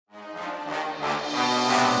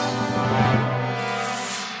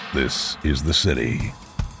This is the city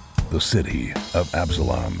of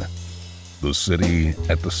Absalom, the city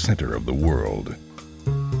at the center of the world.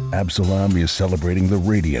 Absalom is celebrating the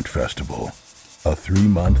Radiant Festival, a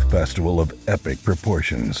 3-month festival of epic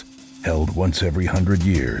proportions held once every 100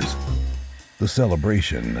 years. The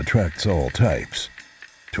celebration attracts all types: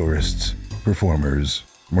 tourists, performers,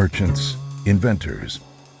 merchants, inventors,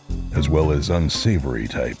 as well as unsavory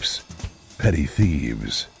types, petty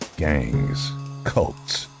thieves, gangs,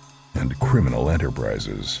 cults, and criminal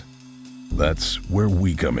enterprises. That's where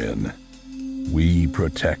we come in. We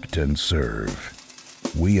protect and serve.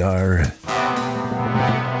 We are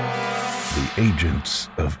the Agents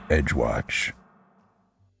of Edgewatch.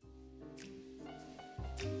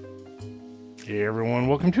 Hey everyone,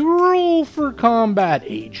 welcome to Roll for Combat,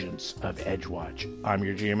 Agents of Edgewatch. I'm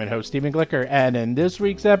your GM and host, Stephen Glicker, and in this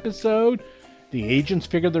week's episode, the agents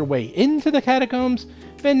figured their way into the catacombs,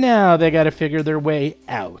 but now they gotta figure their way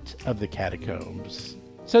out of the catacombs.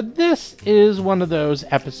 So this is one of those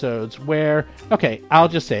episodes where, okay, I'll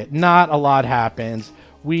just say it, not a lot happens.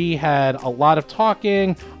 We had a lot of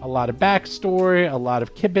talking, a lot of backstory, a lot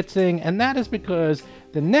of kibitzing, and that is because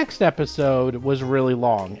the next episode was really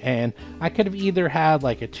long, and I could have either had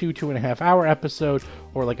like a 2.5 hour episode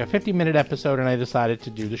or like a 50-minute episode, and I decided to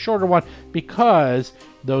do the shorter one because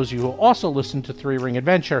those of you who also listen to Three Ring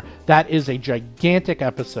Adventure, that is a gigantic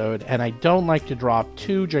episode, and I don't like to drop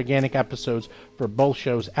 2 gigantic episodes for both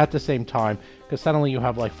shows at the same time because suddenly you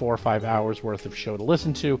have like 4 or 5 hours worth of show to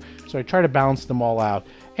listen to, so I try to balance them all out.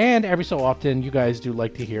 And every so often, you guys do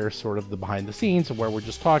like to hear sort of the behind the scenes of where we're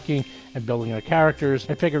just talking and building our characters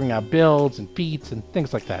and figuring out builds and feats and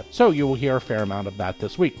things like that. So you will hear a fair amount of that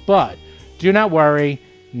this week. But do not worry,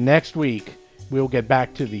 next week we'll get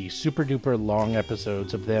back to the super duper long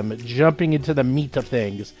episodes of them jumping into the meat of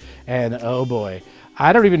things. And oh boy,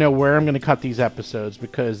 I don't even know where I'm going to cut these episodes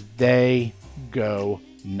because they go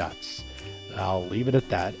nuts. I'll leave it at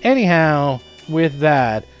that. Anyhow, with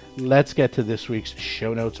that, let's get to this week's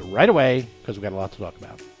show notes right away, because we got a lot to talk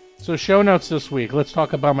about. So show notes this week, let's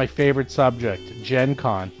talk about my favorite subject, Gen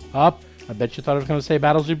Con. I bet you thought I was going to say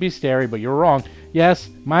Battles of Bestiary, but you're wrong. Yes,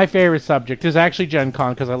 my favorite subject is actually Gen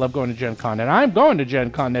Con, because I love going to Gen Con, and I'm going to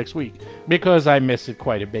Gen Con next week, because I miss it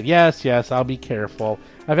quite a bit. Yes, I'll be careful.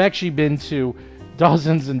 I've actually been to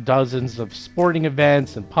dozens and dozens of sporting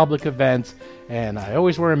events and public events, and I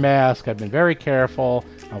always wear a mask. I've been very careful.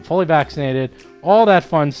 I'm fully vaccinated, all that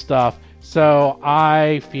fun stuff. So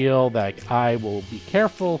I feel that I will be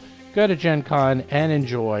careful, go to Gen Con, and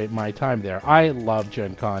enjoy my time there. I love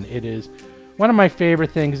Gen Con. It is one of my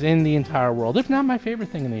favorite things in the entire world, if not my favorite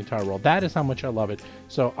thing in the entire world. That is how much I love it.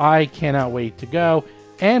 So I cannot wait to go.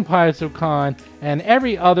 And Pirates of Con and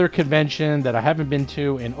every other convention that I haven't been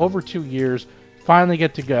to in over 2 years finally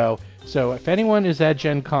get to go. So if anyone is at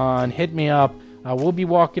Gen Con, hit me up. I will be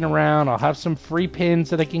walking around. I'll have some free pins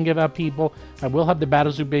that I can give out people. I will have the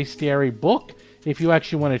Battles of Bestiary book if you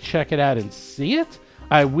actually want to check it out and see it.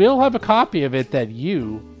 I will have a copy of it that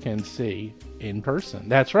you can see in person.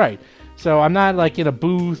 That's right. So I'm not like in a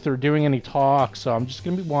booth or doing any talk, so I'm just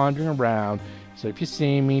going to be wandering around. So if you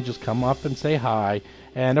see me, just come up and say hi.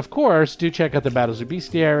 And of course, do check out the Battles of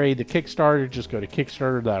Bestiary, the Kickstarter. Just go to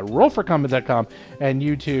kickstarter.rollforcombat.com and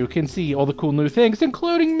you too can see all the cool new things,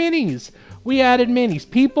 including minis. We added minis.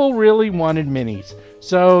 People really wanted minis,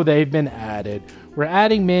 so they've been added. We're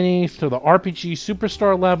adding minis to the RPG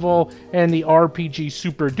Superstar level and the RPG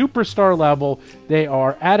Super Duper Star level. They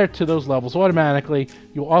are added to those levels automatically.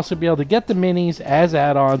 You'll also be able to get the minis as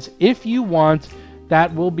add-ons if you want.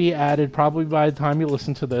 That will be added probably by the time you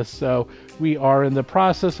listen to this. So we are in the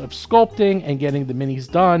process of sculpting and getting the minis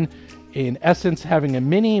done. In essence, having a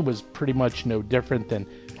mini was pretty much no different than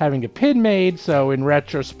having a pin made. So in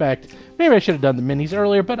retrospect, maybe I should have done the minis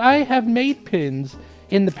earlier, but I have made pins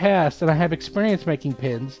in the past and I have experience making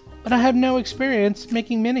pins, but I have no experience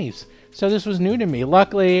making minis. So this was new to me.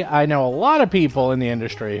 Luckily, I know a lot of people in the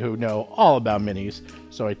industry who know all about minis.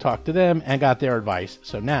 So I talked to them and got their advice.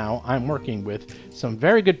 So now I'm working with some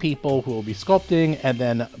very good people who will be sculpting and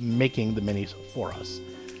then making the minis for us.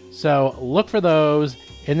 So look for those.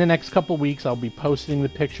 In the next couple weeks, I'll be posting the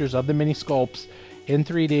pictures of the mini sculpts in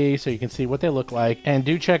 3D so you can see what they look like. And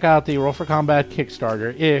do check out the Roll for Combat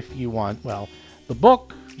Kickstarter if you want, well, the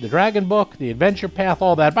book, the Dragon book, the Adventure Path,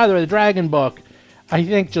 all that. By the way, the Dragon book, I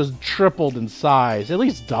think, just tripled in size, at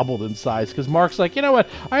least doubled in size, because Mark's like, you know what,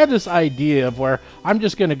 I have this idea of where I'm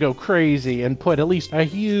just going to go crazy and put at least a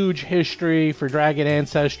huge history for dragon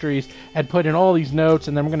ancestries and put in all these notes,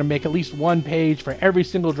 and then I'm going to make at least one page for every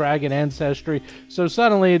single dragon ancestry, so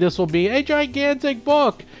suddenly this will be a gigantic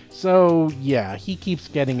book. So yeah, he keeps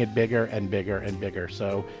getting it bigger and bigger and bigger,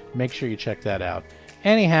 so make sure you check that out.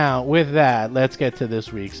 Anyhow, with that, let's get to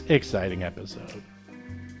this week's exciting episode.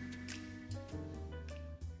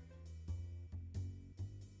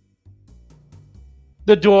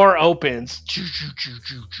 The door opens.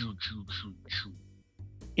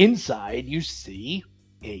 Inside, you see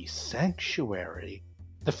a sanctuary.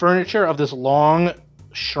 The furniture of this long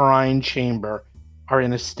shrine chamber are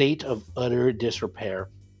in a state of utter disrepair.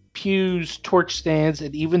 Pews, torch stands,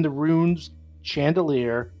 and even the room's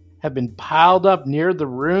chandelier have been piled up near the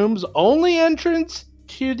room's only entrance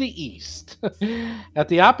to the east. At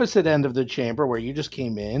the opposite end of the chamber, where you just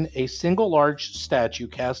came in, a single large statue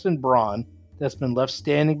cast in bronze that's been left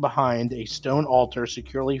standing behind a stone altar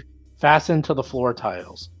securely fastened to the floor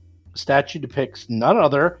tiles. The statue depicts none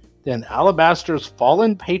other than Alabaster's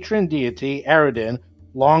fallen patron deity, Aridin,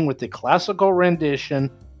 along with the classical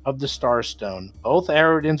rendition of the Starstone. Both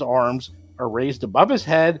Aridin's arms are raised above his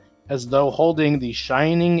head as though holding the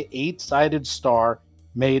shining 8-sided star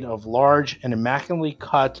made of large and immaculately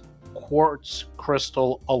cut quartz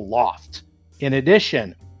crystal aloft. In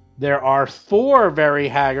addition, there are 4 very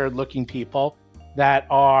haggard-looking people that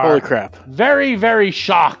are holy crap, very, very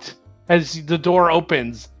shocked as the door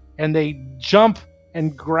opens, and they jump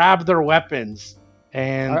and grab their weapons.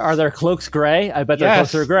 And are their cloaks gray? I bet their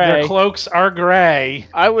yes, cloaks are gray. Their cloaks are gray.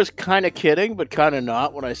 I was kind of kidding, but kind of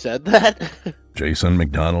not when I said that. Jason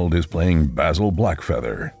McDonald is playing Basil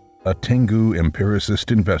Blackfeather, a Tengu empiricist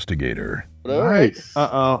investigator. Nice.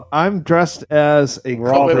 I'm dressed as a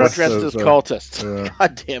We're all dressed as cultists.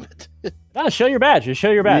 God damn it. No, show your badge. Just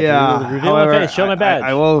show your badge. Yeah. Reveal the face. Show my badge.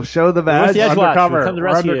 I will show the badge. The Edgewatch. Undercover. We'll come to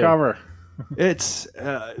rescue Undercover. It's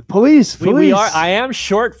police. We are. I am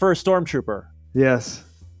short for a stormtrooper. Yes.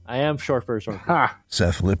 I am short for a stormtrooper. Ha.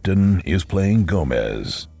 Seth Lipton is playing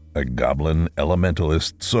Gomez, a goblin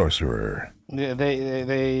elementalist sorcerer.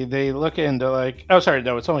 They look into like, oh, sorry,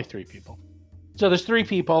 no, it's only 3 people. So there's 3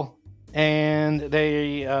 people, and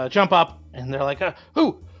they jump up, and they're like,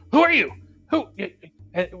 who are you? Who?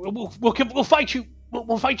 We'll fight you.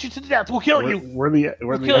 We'll fight you to the death. We'll kill you. We're the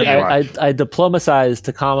Edgewatch. I diplomatized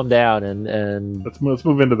to calm him down, and let's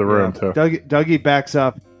move into the room too. Dougie backs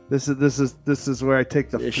up. This is where I take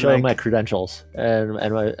the show him my credentials and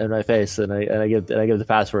my face, and I give the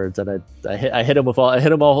passwords, and I hit him with all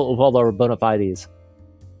the bona fides.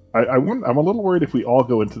 I'm a little worried if we all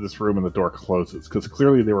go into this room and the door closes, because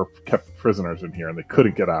clearly they were kept prisoners in here and they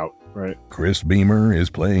couldn't get out, right? Chris Beamer is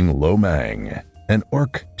playing Lo Mang, an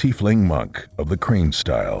orc tiefling monk of the Crane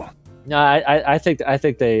style. No, I think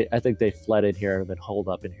they fled in here and been holed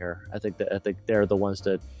up in here. I think they're the ones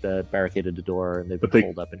that barricaded the door and they've been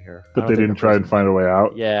holed up in here. But they didn't try and find a way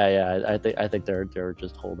out. Yeah. I think they're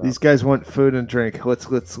just holed up. These guys want food and drink.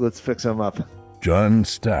 Let's fix them up. John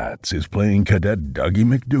Statz is playing Cadet Dougie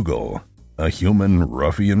McDougal, a human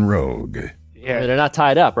ruffian rogue. Yeah, I mean, they're not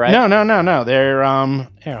tied up, right? No. They're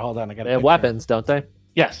here. Hold on, they have weapons, don't they?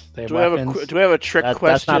 Yes, they have do weapons. Do we have a trick question?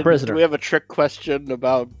 That's not prisoner. Do we have a trick question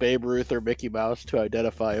about Babe Ruth or Mickey Mouse to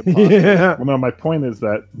identify him? Yeah. Well, no, my point is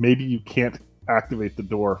that maybe you can't activate the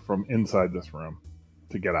door from inside this room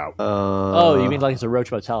to get out. You mean like it's a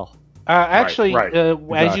Roach Motel? Actually, right. As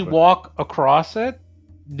Exactly. you walk across it,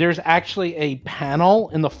 there's actually a panel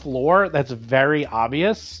in the floor that's very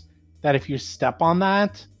obvious that if you step on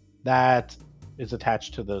that is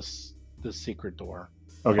attached to this secret door.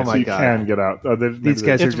 Okay, so you can get out. These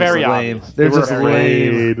guys are just very lame. They're just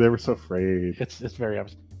lame. They were so afraid. It's very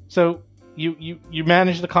obvious. So you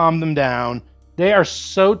manage to calm them down. They are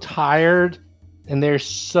so tired and they're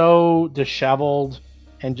so disheveled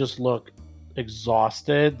and just look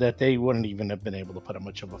exhausted that they wouldn't even have been able to put up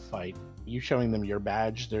much of a fight. You showing them your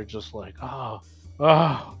badge, they're just like, oh,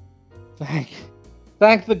 thank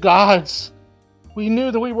the gods. We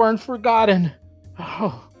knew that we weren't forgotten.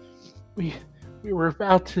 Oh, we were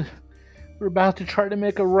about to try to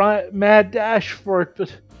make a mad dash for it,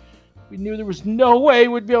 but we knew there was no way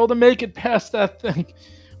we'd be able to make it past that thing.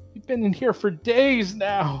 We've been in here for days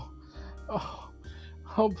now.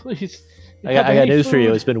 Oh, please. I got news for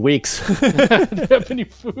you. It's been weeks. Do you have any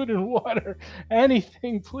food and water?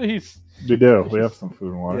 Anything, please. We do. We have some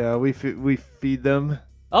food and water. Yeah, we feed them.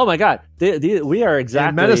 Oh my God, we are exactly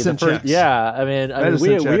and medicine the first. checks. Yeah, I mean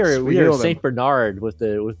we are Saint Bernard with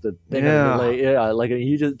the thing. Yeah. Like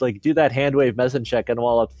you just like do that hand wave medicine check and them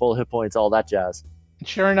all up full hit points, all that jazz. And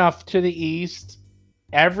sure enough, to the east,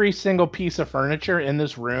 every single piece of furniture in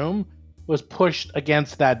this room was pushed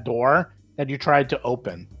against that door that you tried to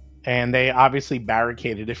open. And they obviously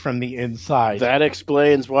barricaded it from the inside. That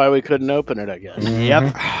explains why we couldn't open it, I guess.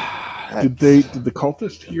 Yep. Did the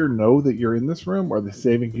cultists here know that you're in this room? Or are they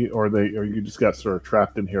saving you, or you just got sort of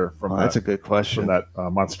trapped in here from That's a good question. from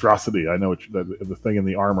that monstrosity? I know the thing in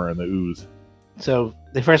the armor and the ooze. So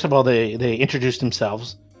they first of all they introduced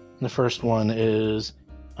themselves. The first one is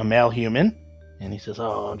a male human, and he says,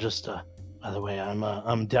 "Oh, just by the way,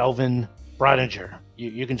 I'm Delvin Brodinger.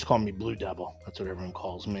 You can just call me Blue Devil. That's what everyone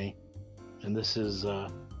calls me. And this is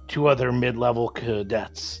two other mid-level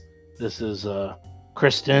cadets. This is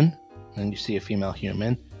Kristen, and you see a female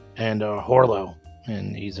human, and Horlo,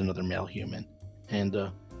 and he's another male human.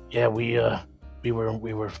 And yeah, we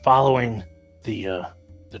were following the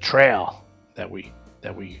trail that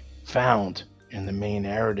we found in the main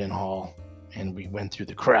Aridin Hall, and we went through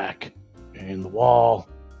the crack in the wall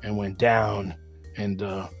and went down, and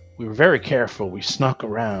we were very careful. We snuck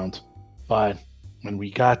around, but when we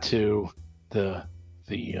got to the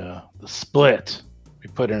split, we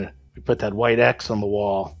put that white X on the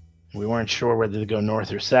wall, and we weren't sure whether to go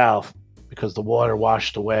north or south because the water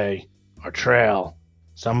washed away our trail.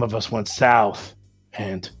 Some of us went south,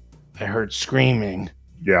 and I heard screaming.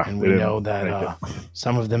 Yeah, And we know that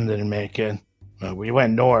some of them didn't make it. We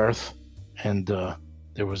went north, and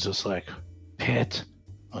there was this like pit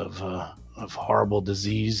of horrible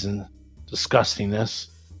disease and disgustingness,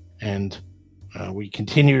 and we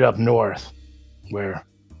continued up north, where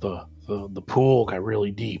the pool got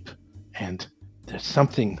really deep, and there's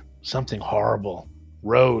something horrible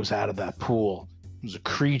rose out of that pool. It was a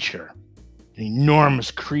creature, an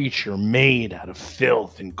enormous creature made out of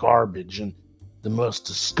filth and garbage and the most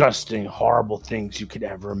disgusting, horrible things you could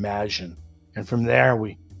ever imagine. And from there,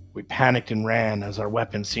 we panicked and ran, as our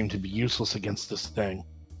weapons seemed to be useless against this thing.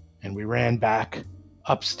 And we ran back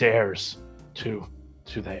upstairs to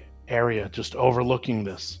the area just overlooking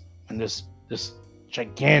this. And this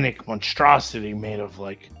gigantic monstrosity made of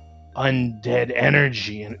like undead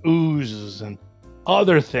energy and oozes and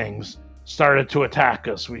other things started to attack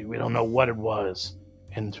us. We don't know what it was.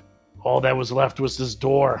 And all that was left was this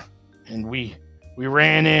door. And we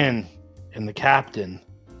ran in, and the captain,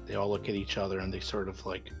 they all look at each other and they sort of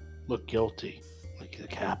like look guilty. Like, the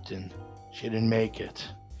captain, she didn't make it.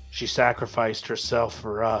 She sacrificed herself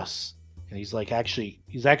for us. And he's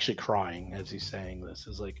actually crying as he's saying this.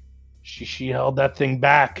 It's like, she held that thing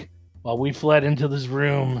back while we fled into this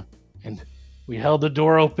room, and we held the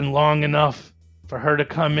door open long enough for her to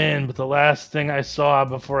come in. But the last thing I saw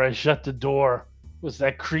before I shut the door was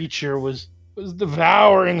that creature was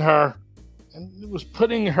devouring her. And it was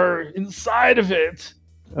putting her inside of it.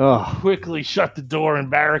 Oh, Quickly shut the door and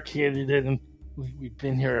barricaded it, and we've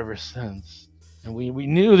been here ever since. And we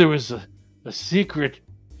knew there was a secret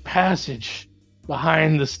passage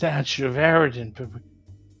behind the statue of Aridin, but we've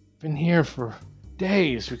been here for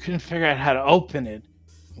days. We couldn't figure out how to open it.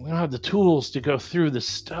 We don't have the tools to go through the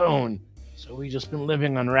stone, so we've just been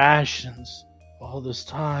living on rations all this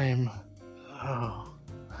time. Oh,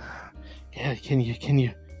 yeah. Can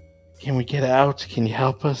we get out? Can you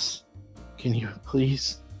help us? Can you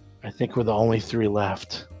please? I think we're the only three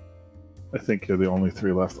left. I think you're the only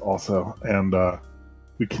three left also, and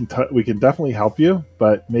we can definitely help you,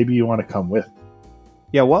 but maybe you want to come with.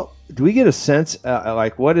 yeah. Well, do we get a sense,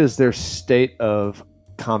 like, what is their state of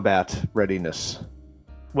combat readiness?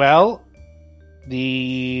 Well,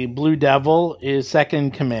 the Blue Devil is second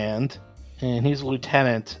in command, and he's a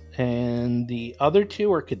lieutenant, and the other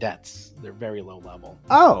two are cadets. They're very low level.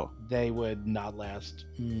 Oh, They would not last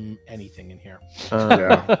anything in here.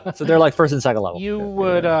 Yeah. So they're like first and second level. You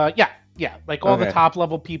would, yeah. Like all the Okay. top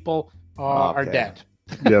level people are Okay. dead.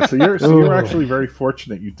 Yeah, so you're actually very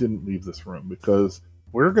fortunate you didn't leave this room, because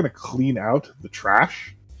we're going to clean out the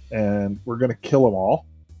trash and we're going to kill them all,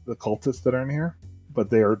 the cultists that are in here. But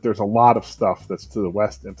there's a lot of stuff that's to the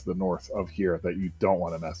west and to the north of here that you don't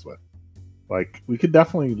want to mess with. Like, we could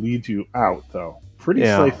definitely lead you out, though, pretty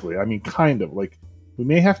Yeah. safely. I mean, kind of. Like, we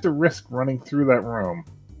may have to risk running through that room,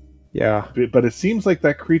 yeah. but it seems like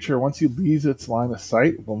that creature, once he leaves its line of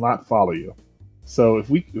sight, will not follow you. So if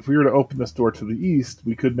we were to open this door to the east,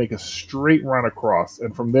 we could make a straight run across,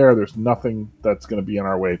 and from there's nothing that's going to be in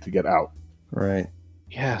our way to get out. Right.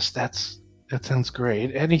 Yes, that sounds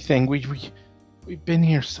great. Anything. We've been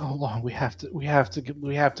here so long. We have to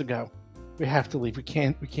go. We have to leave. We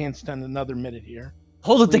can't spend another minute here.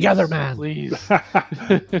 Hold it Please, together, man. Please.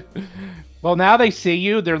 Well, now they see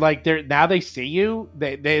you. Now they see you.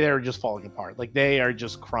 They're just falling apart. Like, they are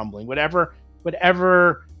just crumbling. Whatever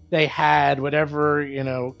they had, whatever,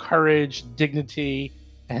 courage, dignity,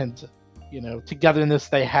 and togetherness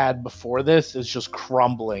they had before this is just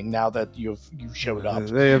crumbling now that you've showed up.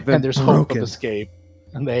 They have been and there's broken. hope of escape,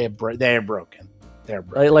 and they are broken. They're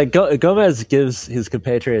broken. Like Gomez gives his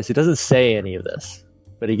compatriots. He doesn't say any of this,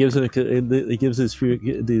 but he gives his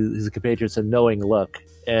compatriots a knowing look,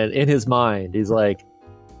 and in his mind, he's like,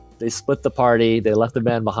 they split the party, they left the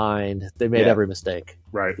man behind, they made every mistake.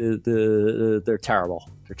 Right. They're terrible.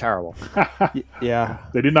 They're terrible. Yeah.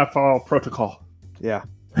 They did not follow protocol. Yeah.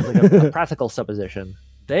 Like a practical supposition.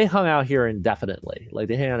 They hung out here indefinitely. Like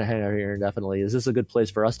they hang out here indefinitely. Is this a good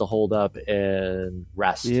place for us to hold up and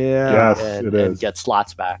rest? Yeah. Yes, and, it and is. get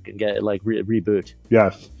slots back and get reboot.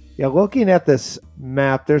 Yes. Yeah, looking at this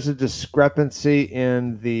map, there's a discrepancy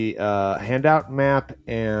in the handout map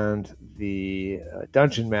and the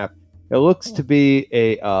dungeon map. It looks to be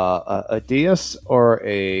a dais or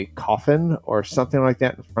a coffin or something like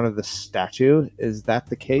that in front of the statue. Is that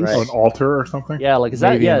the case? Right. Oh, an altar or something? Yeah, like is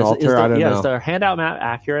Maybe that an altar, I don't know. is the handout map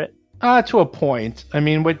accurate? To a point. I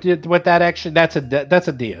mean, what that actually, that's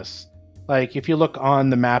a dais. Like, if you look on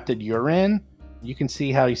the map that you're in, you can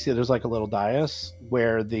see how there's like a little dais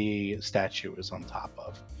where the statue is on top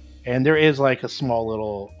of. And there is like a small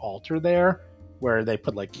little altar there where they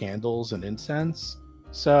put like candles and incense.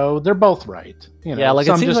 So they're both right. Yeah, like it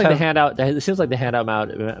some seems just like have- the handout. It seems like the handout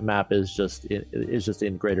map is just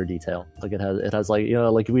in greater detail. Like it has like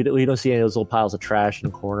like we don't see any of those little piles of trash in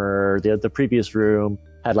the corner. The previous room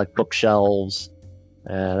had like bookshelves,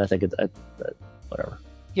 and I think whatever.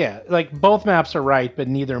 Yeah, like both maps are right, but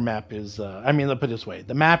neither map is. Let's put it this way: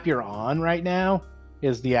 the map you're on right now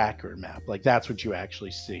is the accurate map. Like that's what you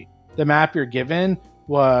actually see. The map you're given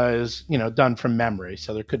was, done from memory,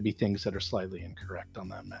 so there could be things that are slightly incorrect on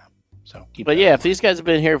that map. So, But yeah, if these guys have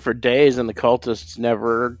been here for days and the cultists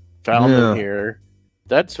never found them here,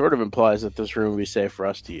 that sort of implies that this room would be safe for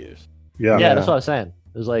us to use. Yeah. Yeah, that's what I was saying.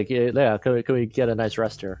 It was like, can we get a nice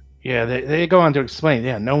rest here? yeah, they go on to explain.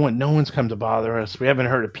 Yeah, no one's come to bother us. We haven't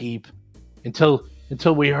heard a peep until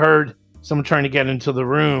we heard someone trying to get into the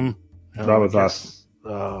room. That was us.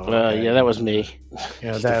 Yeah, that was me.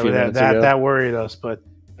 Yeah, Just a few minutes that ago. that worried us, but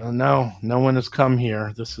no one has come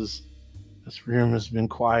here. This room has been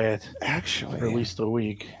quiet for at Actually, least a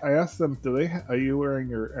week. I asked them, are you wearing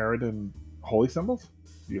your Eridan holy symbols?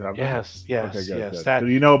 Do you have them? Yes, Okay, good, good. That, So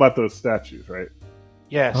you know about those statues, right?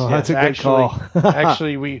 yes, oh, yes. that's a good call.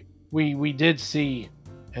 Actually, we did see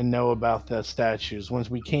and know about the statues once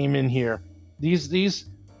we came in here. These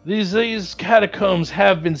catacombs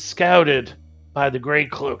have been scouted by the Grey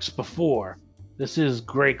Cloaks before. This is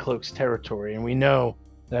Grey Cloaks territory, and we know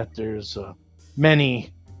that there's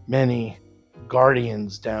many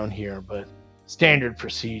guardians down here, but standard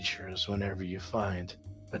procedures whenever you find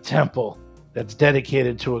a temple that's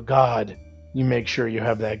dedicated to a god, you make sure you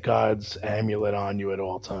have that god's amulet on you at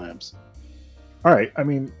all times. All right.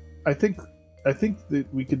 I think that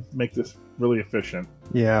we could make this really efficient.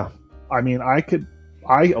 Yeah. I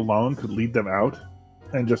alone could lead them out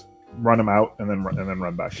and just run them out and then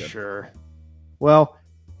run back in. Sure. Well,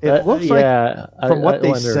 it looks like from what they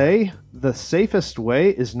wonder. say, the safest way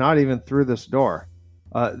is not even through this door.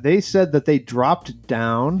 They said that they dropped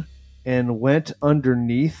down and went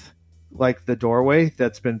underneath, like the doorway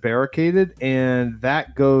that's been barricaded, and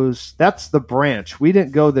that's the branch. We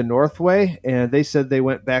didn't go the north way, and they said they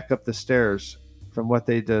went back up the stairs from what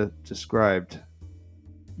they described.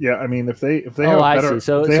 Yeah, if they have Oh, a I better, see.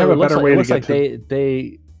 So if they so have it a looks better like, way it to looks get like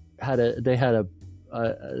to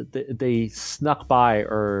they snuck by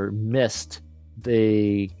or missed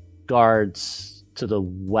the guards to the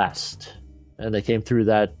west, and they came through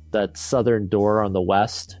that southern door on the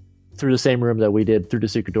west, through the same room that we did, through the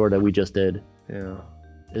secret door that we just did. Yeah.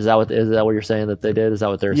 Is that what you're saying that they did? Is that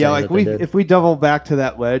what they're Yeah, saying? like that they did? if we double back to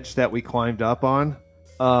that ledge that we climbed up on,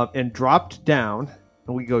 and dropped down,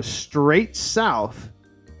 and we go straight south,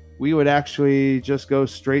 we would actually just go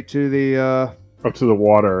straight to the up to the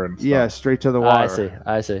water and stuff. straight to the I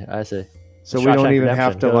water. see. So we don't even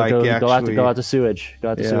have to go out to sewage. Go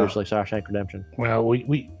out to Yeah. sewage like Shawshank Redemption. Well,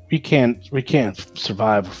 we can't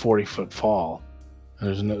survive a 40-foot fall.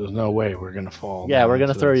 There's no way we're gonna fall. Yeah, down we're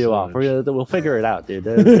gonna into throw that you off. sewage. Oh, We'll figure it out, dude.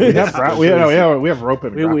 We have rope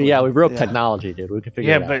and grappling. we rope Yeah. technology, dude. We can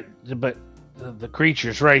figure it out. but the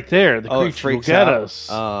creature's right there. The Oh, it creature will freaks get out. us.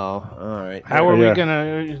 Oh, all right. How are Yeah. we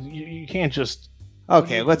gonna? You can't just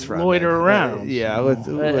Okay, let's run. loiter then. around. Yeah, let's.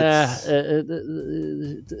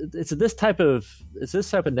 It's this type of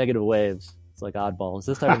negative waves. It's like oddball. It's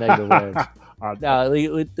this type of negative waves. No,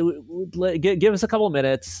 give us a couple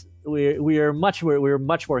minutes. We're much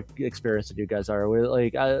more experienced than you guys are. We're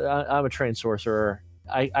like I'm a trained sorcerer.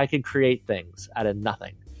 I can create things out of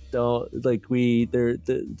nothing. So like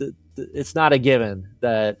it's not a given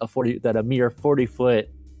that a mere 40-foot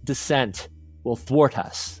descent will thwart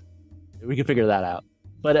us. We can figure that out.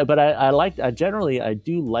 But I generally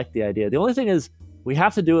do like the idea. The only thing is we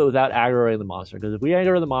have to do it without aggroing the monster, because if we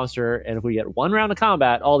aggro the monster and if we get one round of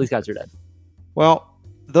combat, all these guys are dead. Well,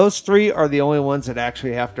 those 3 are the only ones that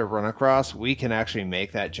actually have to run across. We can actually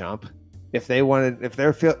make that jump if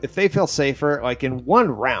they feel safer, like in one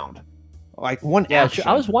round, like one action.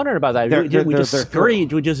 I was wondering about that. We just scurry.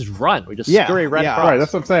 We just run. We just scurry right across. Right,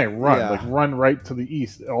 that's what I'm saying. Run, Yeah. run right to the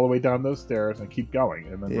east, all the way down those stairs, and keep going.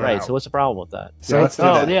 And then Right. So what's the problem with that? So let's do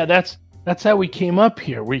that. yeah, that's how we came up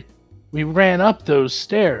here. We ran up those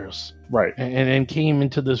stairs right, and came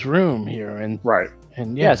into this room here, and right.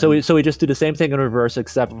 yeah. So we just do the same thing in reverse,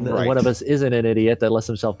 except Right. one of us isn't an idiot that lets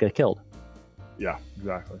himself get killed. Yeah,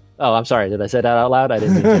 exactly. Oh, I'm sorry. Did I say that out loud? I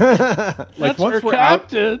didn't mean to. That's Like, our once we're out-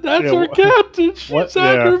 captain. That's Yeah, our captain. She what-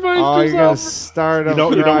 sacrificed Oh, you're gonna herself. start. You don't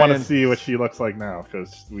want to crying. see what she looks like now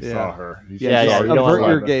because we Yeah. saw her. You Yeah, saw yeah, her. you don't wanna Avert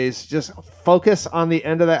your Right. gaze. Just focus on the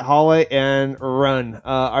end of that hallway and run.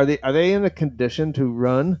 Are they in a condition to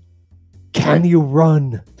run? Can you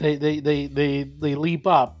run? They leap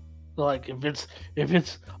up. Like if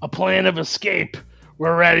it's a plan of escape,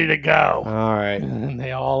 we're ready to go. All right. And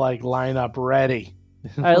they all like line up ready.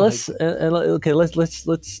 All right, let's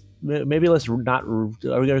maybe let's not. Are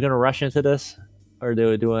we going to rush into this, or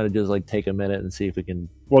do we want to just like take a minute and see if we can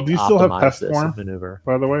Well, do you still have optimize pest this form, maneuver?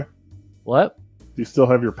 by the way? What? Do you still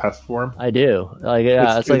have your pest form? I do. Like,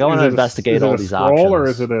 yeah, it's like I want to investigate all these options. Is it a scroll or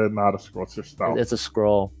is it not a scroll? It's your spell. It's a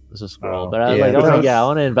scroll. It's a scroll. Oh. But I, Yeah, like, I because-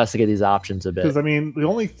 want to investigate these options a bit. Because I mean, the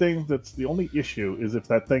only issue is if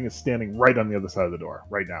that thing is standing right on the other side of the door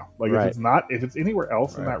right now. Like Right. if it's anywhere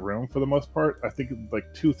else in Right. that room, for the most part, I think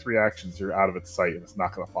like 2-3 actions you're out of its sight and it's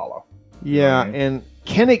not going to follow. Yeah, Right. and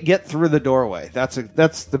can it get through the doorway? That's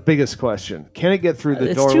the biggest question. Can it get through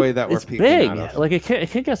the It's doorway that we're it's peeking big. out of? Like it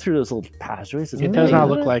can't get through those little passageways. It's It does big, not isn't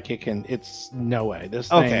look it? like it can. It's no way. This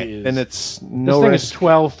thing Okay, is. then it's this no thing risk. is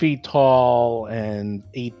 12 feet tall and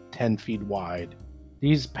 10 feet wide.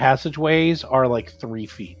 These passageways are like 3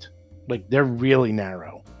 feet. Like they're really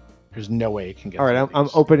narrow. There's no way it can get. All right, through I'm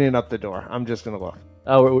these. opening up the door. I'm just gonna look.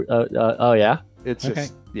 Oh yeah. It's Okay.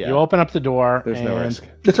 just You open up the door. There's no and- risk.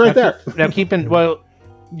 It's right there. Now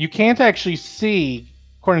you can't actually see,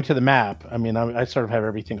 according to the map. I mean, I sort of have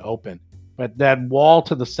everything open, but that wall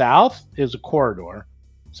to the south is a corridor.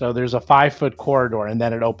 So there's a 5-foot corridor, and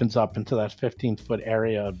then it opens up into that 15-foot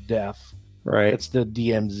area of death. Right. It's the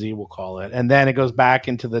DMZ, we'll call it. And then it goes back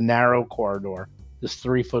into the narrow corridor, this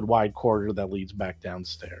 3-foot wide corridor that leads back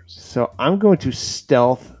downstairs. So I'm going to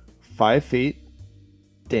stealth 5 feet.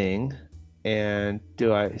 Ding. And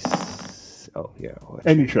do I? Oh yeah.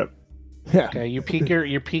 And you trip. Yeah. Okay, you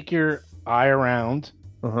peek your eye around,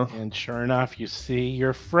 Uh-huh. and sure enough, you see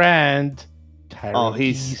your friend. Oh,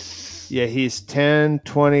 he's 10,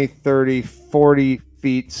 20, 30, 40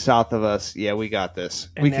 feet south of us. Yeah, we got this.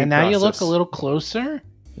 And now you cross look this. a little closer,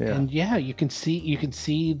 Yeah. and you can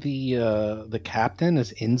see the captain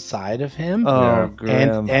is inside of him, Oh, Yeah.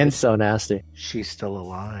 Graham. and It's so nasty. she's still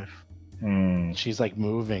alive. Hmm. She's like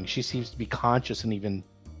moving. She seems to be conscious and even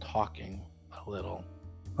talking a little.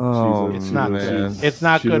 Oh, It's not man. good. It's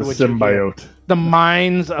not She's good a what you hear. symbiote. The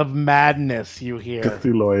minds of madness you hear.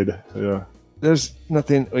 Cthulhuid. Yeah. There's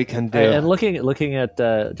nothing we can do. And looking at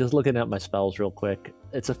just looking at my spells real quick.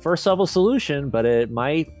 It's a first level solution, but it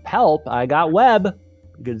might help. I got web.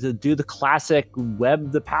 I'm going to do the classic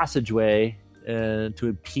web the passageway to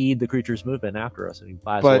impede the creature's movement after us, and you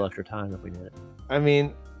buy us a But- little extra time if we need it. I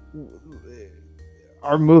mean,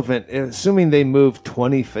 our movement, assuming they move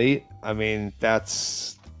 20 feet, I mean,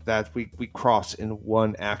 that's that we cross in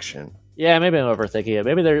one action. Yeah, maybe I'm overthinking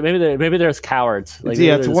it. Maybe there's cowards. Like,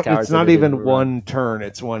 yeah, maybe there's cowards it's not that even didn't run. one turn;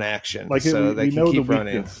 it's one action. Like so we they can know the keep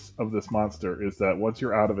running. weakness of this monster is that once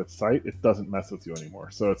you're out of its sight, it doesn't mess with you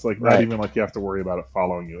anymore. So it's like not Right. even like you have to worry about it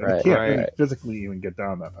following you. And Right, you can't right, really right. physically even get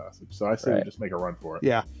down that passage. So I say we Right. just make a run for it.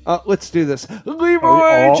 Yeah, let's do this.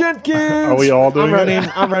 Leroy all- Jenkins. Are we all doing I'm running.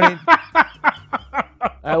 it? I'm running.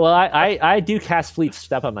 Well, I do cast Fleet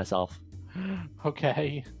Step on myself.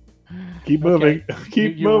 Okay. Keep moving.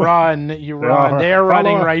 Keep you moving. run. You run. are. They're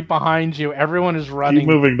running Follow. right behind you. Everyone is running Keep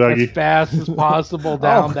moving, as Dougie. fast as possible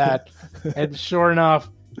down Oh. that. And sure enough,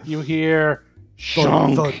 you hear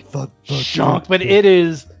shunk, shunk. But it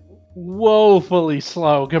is woefully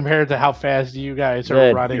slow compared to how fast you guys are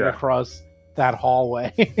Good. running Yeah. across that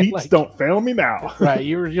hallway. Feet Like, don't fail me now. right,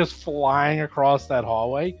 you were just flying across that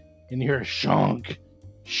hallway, and you hear shunk,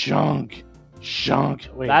 shunk, shunk.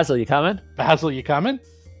 Wait, Basil, you coming? Basil, you coming?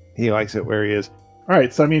 He likes it where he is. All All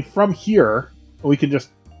right, so I mean, from here we should be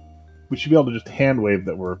able to just hand wave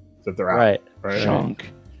that they're out. Right.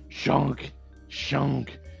 Shunk.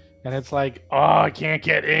 And it's like, oh, I can't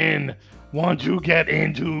get in. Want to get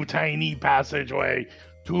into tiny passageway.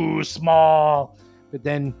 Too small. But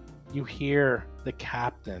then you hear the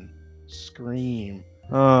captain scream.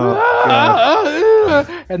 Oh,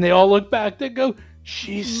 God. And they all look back. They go,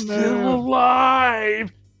 she's still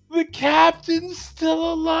alive. The captain's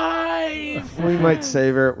still alive. We might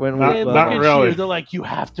save her when we. They look Not at really. you, they're like, you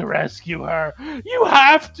have to rescue her. You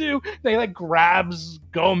have to. They like grabs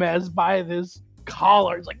Gomez by this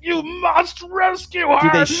collar. It's like, you must rescue her. Do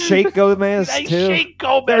they shake Gomez They too? shake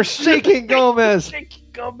Gomez. They're shaking Gomez. Shaking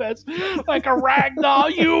Gomez like a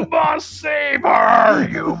ragdoll. You must save her.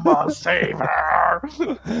 You must save her.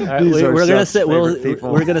 All right, These are we're gonna Chuck's favorite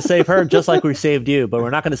people. we're gonna save her just like we saved you, but we're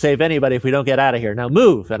not gonna save anybody if we don't get out of here. Now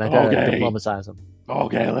move, and I Okay. diplomatize them.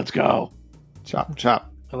 Okay, let's go. Chop,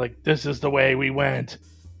 chop. They're like, this is the way we went.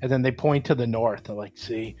 And then they point to the north. They're like,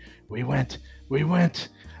 see, we went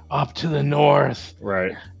up to the north.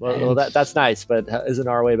 Right. Well, that's nice, but isn't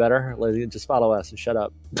our way better? Just follow us and shut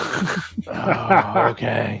up. Oh,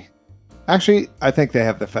 okay. Actually, I think they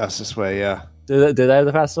have the fastest way. Yeah, Did they have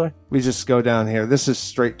the fastest way? we just go down here. This is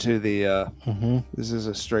straight to the. Mm-hmm. This is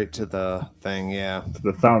a straight to the thing. Yeah, To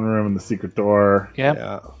the fountain room and the secret door. Yep.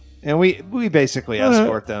 yeah. And we basically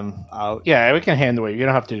escort them out. Yeah, we can handle it. You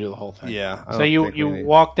don't have to do the whole thing. Yeah. I So don't you think we need-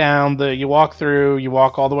 walk down you walk through, you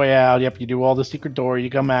walk all the way out. Yep, you do all the secret door.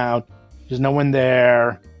 You come out. There's no one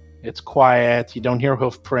there. It's quiet. You don't hear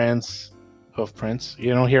hoof prints.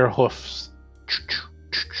 You don't hear hoofs.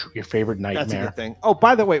 Your favorite That's a nightmare. good thing. Oh,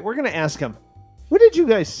 by the way, we're gonna ask them. What did you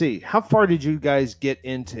guys see? How far did you guys get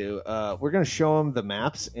into? We're gonna show them the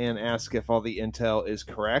maps and ask if all the intel is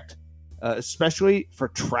correct, especially for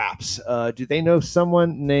traps. Do they know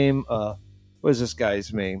someone named what is this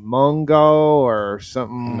guy's name? Mongo or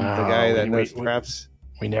something? No, the guy that we- knows we- traps.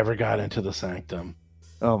 We never got into the sanctum.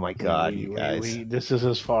 Oh my God, you guys! This is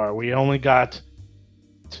as far. We only got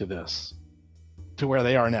to this, to where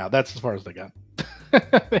they are now. That's as far as they got.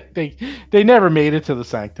 they never made it to the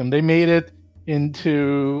sanctum. They made it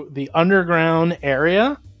into the underground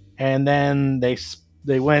area, and then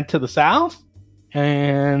they went to the south,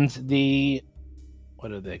 and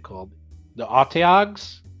what are they called? The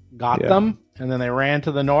Oteogs got Yeah. them, and then they ran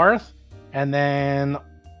to the north, and then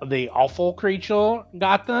the awful creature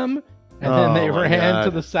got them. And then they Oh my ran God.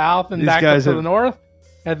 to the south and These back up guys to have- the north.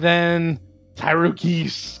 And then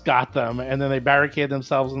Tyrukis got them. And then they barricaded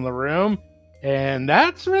themselves in the room. And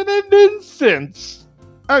that's where they've been since.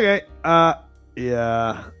 Okay.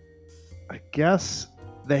 Yeah. I guess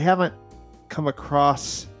they haven't come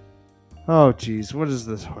across. Oh, geez. What is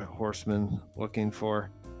this horseman looking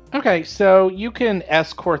for? Okay, so you can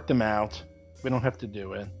escort them out. We don't have to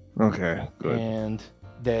do it. Okay. Good. And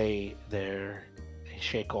they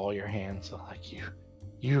shake all your hands. They're like,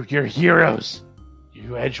 you're heroes.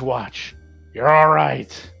 You Edgewatch. You're all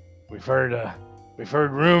right. We've heard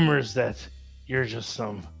rumors that you're just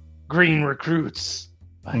some green recruits.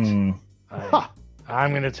 But Hmm.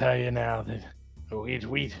 I'm gonna tell you now that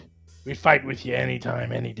we'd fight with you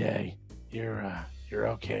anytime, any day. You're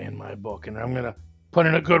okay in my book, and I'm gonna put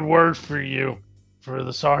in a good word for you, for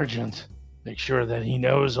the sergeant. Make sure that he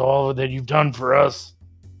knows all that you've done for us.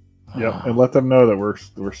 Yep, and let them know that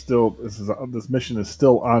we're still this mission is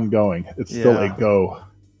still ongoing. It's still a Yeah. go.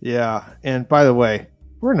 Yeah. And by the way,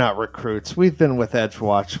 we're not recruits. We've been with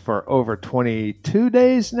Edgewatch for over 22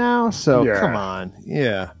 days now. So Yeah. come on.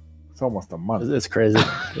 Yeah. It's almost a month. It's crazy.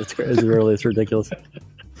 It's crazy. Really, it's ridiculous.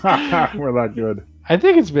 We're that good. I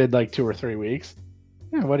think it's been like 2 or 3 weeks.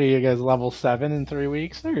 Yeah, what are you guys, level 7 in 3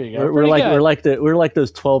 weeks? There you go. We're Pretty good. we're like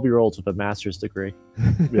those 12-year-olds with a master's degree.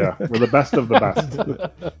 Yeah, we're the best of the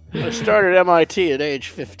best. I started MIT at age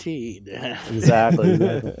 15.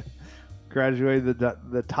 Exactly. Graduated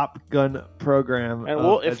the Top Gun program. And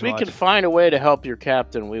of if we Edgewatch. can find a way to help your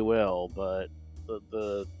captain, we will. But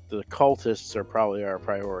the cultists are probably our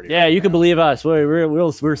priority. Yeah, right you can now. believe us.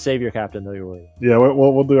 We'll save your captain. No, you will. Yeah,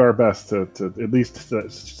 we'll do our best to at least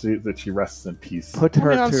see that she rests in peace. Put I her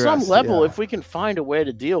mean, on to some rest, level, yeah. if we can find a way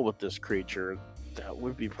to deal with this creature, that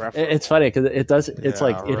would be preferable. It's funny because it does. It's Yeah,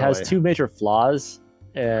 like it has really. 2 major flaws,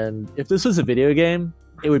 and if this was a video game,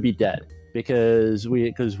 it would be dead because we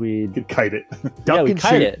You could kite it. Duck we and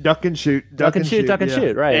kite shoot, it. duck and shoot, duck and shoot, yeah.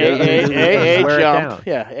 shoot. Right? AA Wear it jump. down.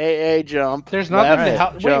 Yeah, AA jump. There's nothing left to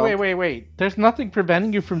help. jump. Wait. There's nothing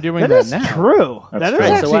preventing you from doing That that is now. true. That's That is true.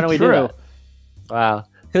 Right, actually so why don't we true. do that? Wow,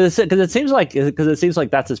 because it seems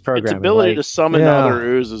like that's his program. Its ability like, to summon Yeah. other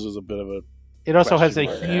oozes is a bit of a. It also has a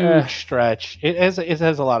Question huge mark. stretch. It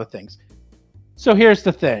has a lot of things. So here's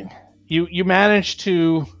the thing. You manage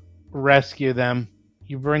to rescue them.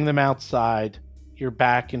 You bring them outside. You're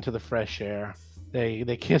back into the fresh air.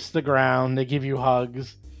 They kiss the ground. They give you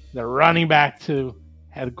hugs. They're running back to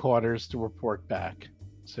headquarters to report back.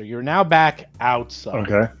 So you're now back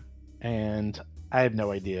outside. Okay. And I have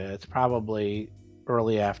no idea. It's probably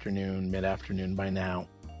early afternoon, mid-afternoon by now.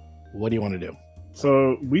 What do you want to do?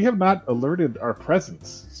 So we have not alerted our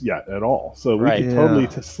presence yet at all. So we Right. can totally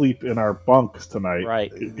to sleep in our bunks tonight.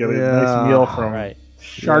 Right. Get a nice meal from Right.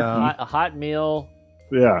 Sharky. A hot meal.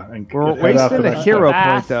 Yeah. And We're head out wasting to a the- hero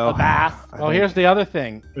bath, point, though. A bath. Well, here's the other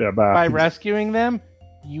thing. Yeah, By bath. rescuing them,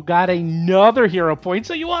 you got another hero point,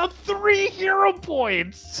 so you have 3 hero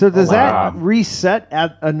points. So does wow. that reset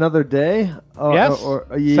at another day? Yes.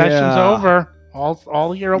 Yeah. Session's over.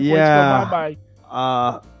 All hero points Yeah. go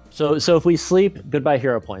bye-bye. So if we sleep, goodbye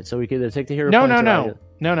hero points. So we can either take the hero No, points.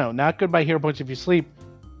 no, not goodbye hero points if you sleep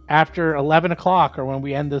after 11 o'clock or when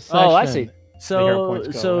we end this session. Oh, I see. hero points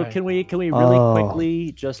go So away. can we really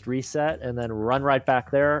quickly just reset and then run right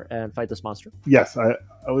back there and fight this monster? Yes.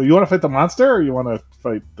 You want to fight the monster or you want to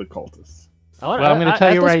fight the cultists? I'm gonna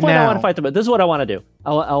tell you at this right point, now. I want to fight them. But this is what I want to do.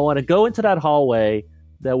 I want to go into that hallway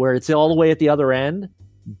where it's all the way at the other end,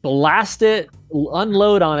 blast it,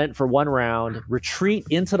 unload on it for 1 round, retreat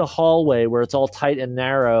into the hallway where it's all tight and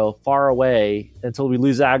narrow, far away until we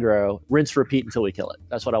lose aggro, rinse, repeat until we kill it.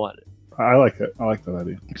 That's what I want to do. I like it. I like that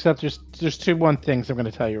idea. Except there's 2 things I'm going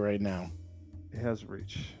to tell you right now. It has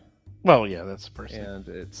reach, Well, yeah, that's the first thing. and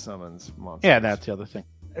it summons monsters. Yeah, that's the other thing.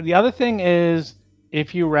 The other thing is,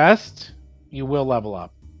 if you rest, you will level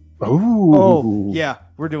up. Ooh. Oh, yeah,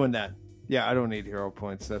 we're doing that. Yeah, I don't need hero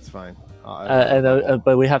points. That's fine.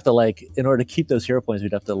 But we have to in order to keep those hero points,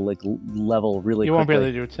 we'd have to level really. You won't be able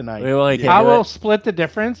quickly. to do it tonight. We only can I do will it. split the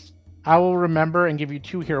difference. I will remember and give you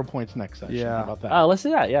 2 hero points next session. Yeah. How about that? Oh, let's do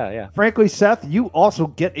that. Yeah. Frankly, Seth, you also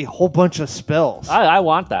get a whole bunch of spells. I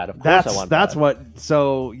want that. Of course, I want That's that. what.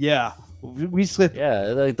 So yeah, we slip.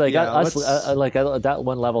 Yeah, Yeah, us, let's- that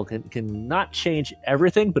one level can not change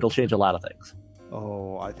everything, but it'll change a lot of things.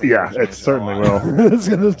 Oh, I think Yeah, it'll change it certainly a lot. it's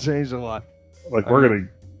gonna change a lot. Like I'm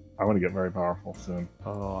gonna get very powerful soon.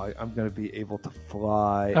 Oh, I'm gonna be able to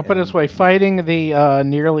fly. I'll put it this way: fighting the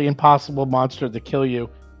nearly impossible monster to kill you.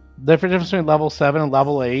 The difference between level 7 and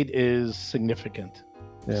level 8 is significant.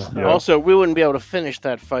 Yeah. Yeah. Also, we wouldn't be able to finish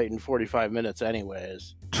that fight in 45 minutes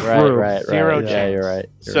anyways. Right. Zero Yeah, chance. you're right.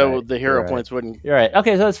 So the hero points wouldn't. You're right.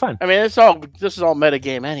 Okay, so that's fine. I mean, this is all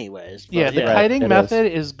metagame anyways. but- Yeah, the yeah, kiting it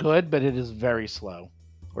method is good, but it is very slow.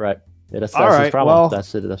 Right. Yeah, that's All his right, problem. well-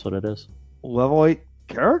 That's it. That's what it is. Level 8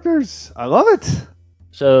 characters. I love it.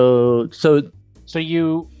 So So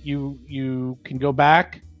you can go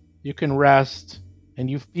back, you can rest, and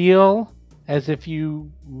you feel as if you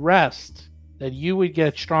rest that you would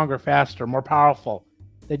get stronger, faster, more powerful,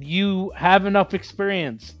 that you have enough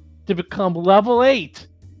experience to become level 8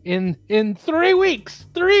 in 3 weeks.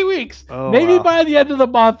 3 weeks. Oh, Maybe wow. by the end of the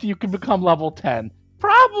month you can become level 10.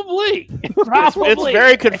 Probably. Probably. It's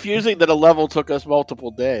very confusing that a level took us multiple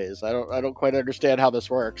days. I don't quite understand how this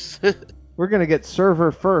works. We're gonna get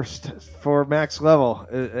server first for max level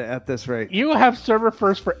at this rate. You have server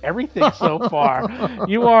first for everything so far.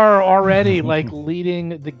 You are already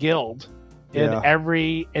leading the guild in Yeah.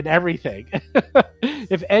 everything.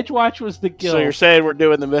 If Edgewatch was the guild, So you're saying we're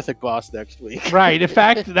doing the mythic boss next week? right? In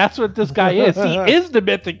fact, that's what this guy is. He is the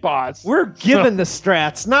mythic boss. We're given the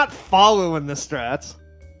strats, not following the strats.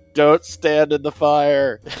 Don't stand in the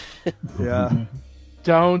fire. Yeah.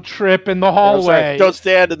 Don't trip in the I'm sorry, hallway. don't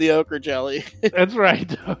stand in the ochre jelly. That's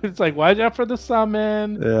right. It's like watch out for the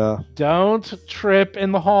summon. Yeah. Don't trip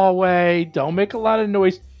in the hallway. Don't make a lot of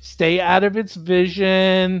noise. Stay out of its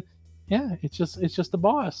vision. Yeah, it's just the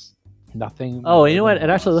boss. Nothing. Oh, you know what?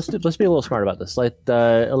 And actually, let's be a little smart about this. Or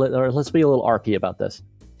let's be a little arky about this.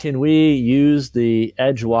 Can we use the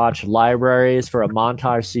Edgewatch libraries for a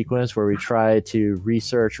montage sequence where we try to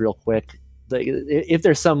research real quick? If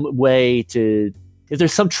there's some way to, if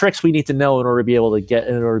there's some tricks we need to know in order to be able to get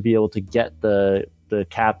the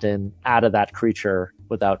captain out of that creature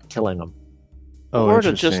without killing him. Oh, or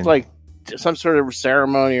to just interesting. some sort of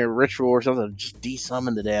ceremony or ritual or something, to just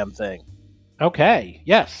desummon the damn thing. Okay,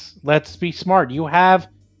 yes. Let's be smart. You have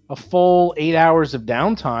a full 8 hours of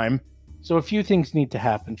downtime, so a few things need to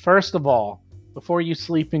happen. First of all, before you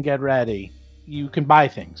sleep and get ready, you can buy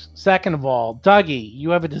things. Second of all, Dougie,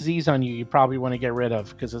 you have a disease on you probably want to get rid of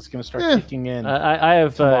because it's going to start kicking in. I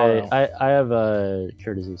have tomorrow. I have a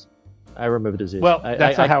cure disease. I remove a disease. Well, I-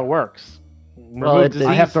 that's I- not how it works. Well, Remove it- disease,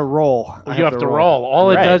 I have to roll. you have to roll.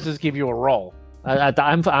 All Right. it does is give you a roll.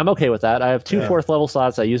 I'm okay with that. I have two Yeah. 4th level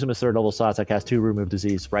slots. I use them as 3rd level slots. I cast 2 Remove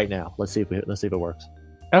Disease right now. Let's see if it works.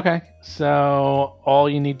 Okay, so all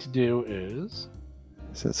you need to do is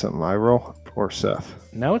Is that something I roll or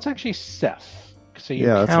Seth? no, it's actually Seth. So you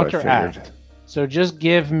Yeah, that's what I counteract. figured. So just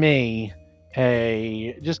give me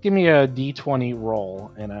a D20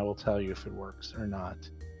 roll, and I will tell you if it works or not.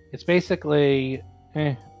 It's basically,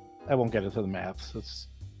 I won't get into the maths.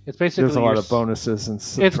 It's basically There's a lot your of bonuses and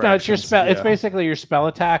It's not your subtractions, spell. It's yeah. basically your spell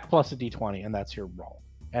attack plus a D20, and that's your roll.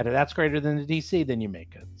 And if that's greater than the DC, then you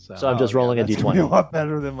make it. So I'm just rolling a That's gonna be D20. a lot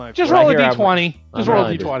better than my. just Right roll a here, D20. Just I'm roll a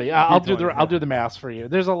rolling D20. I'll do the D20, I'll do the maths for you.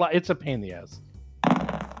 There's a lot. It's a pain in the ass.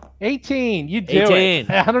 18. You do 18. it.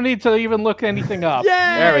 I don't need to even look anything up. Yay!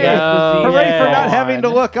 There we go. Hooray for Yeah. not having to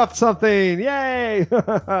look up something! Yay!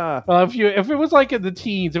 If it was like in the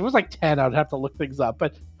teens, if it was like 10, I'd have to look things up.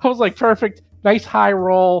 But I was like, perfect, nice high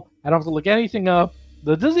roll. I don't have to look anything up.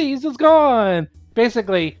 The disease is gone.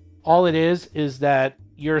 Basically, all it is that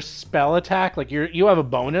your spell attack, like you have a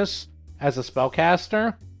bonus as a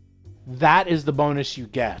spellcaster. That is the bonus you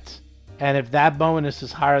get. And if that bonus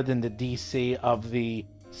is higher than the DC of the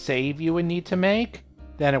save you would need to make,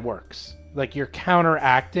 then it works. Like you're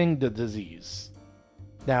counteracting the disease.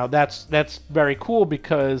 Now that's very cool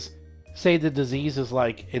because say the disease is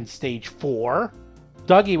like in stage 4,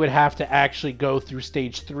 Dougie would have to actually go through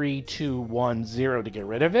stage 3, 2, 1, 0 to get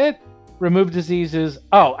rid of it. Remove diseases.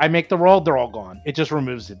 Oh, I make the roll, they're all gone. It just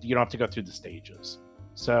removes it. You don't have to go through the stages.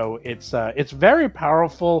 So it's very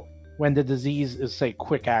powerful when the disease is say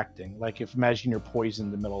quick acting. Like if imagine you're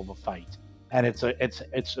poisoned in the middle of a fight, and it's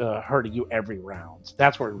hurting you every round.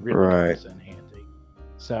 That's where it really Right. comes in handy.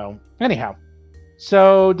 So anyhow,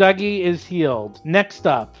 so Dougie is healed. Next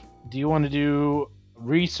up, do you want to do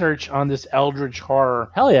research on this Eldritch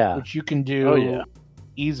Horror, Hell yeah. which you can do Oh, yeah.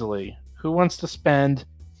 easily? Who wants to spend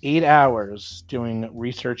 8 hours doing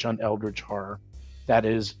research on Eldritch Horror that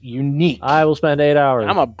is unique? I will spend 8 hours.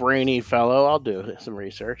 I'm a brainy fellow. I'll do some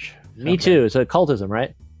research. Me too. It's occultism,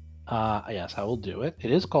 right? Yes, I will do it.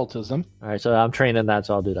 It is cultism. All right, so I'm trained in that,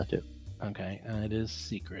 so I'll do that too. Okay, and it is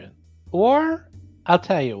secret. Or, I'll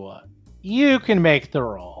tell you what. You can make the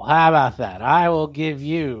roll. How about that? I will give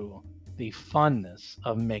you the funness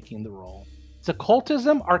of making the roll. It's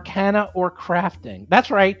occultism, arcana, or crafting. That's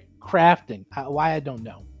right, crafting. Why, I don't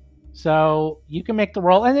know. So, you can make the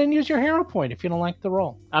roll and then use your hero point if you don't like the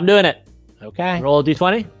roll. I'm doing it. Okay? Roll a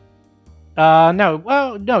d20. No.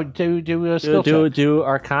 Well, no. Do a skill check. Do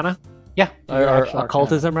Arcana Yeah. do your or actual arcana.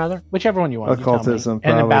 occultism rather. Whichever one you want. you tell me. Occultism,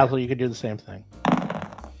 And in probably. Basil, you could do the same thing.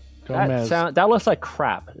 Gomez. That looks like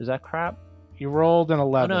crap. Is that crap? You rolled an Oh,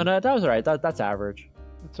 11. no, that was all right. That's average.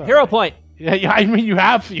 That's all Hero right. point. Yeah, I mean, you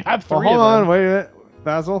have 3 Well, of hold them. on, wait a minute,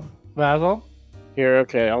 Basil. Basil? Here,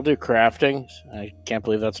 okay, I'll do crafting. I can't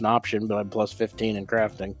believe that's an option, but I'm plus 15 in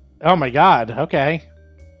crafting. Oh my god, okay.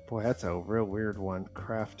 Boy, that's a real weird one.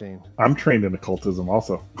 Crafting. I'm trained in occultism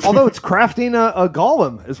also. Although it's crafting a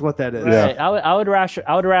golem is what that is. Yeah. Right. I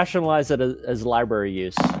would rationalize it as library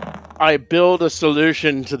use. I build a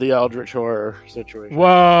solution to the Eldritch Horror situation.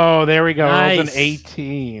 Whoa, there we go. It was Nice. an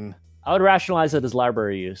 18. I would rationalize it as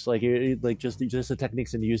library use, like just the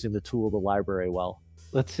techniques in using the tool of the library well.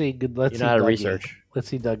 Let's see. Let's You see know how to Dougie. research. Let's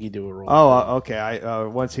see Dougie do a roll. Oh, okay. I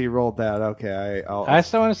once he rolled that, okay. I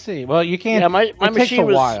still want to see. Well, you can't. Yeah, my it takes machine a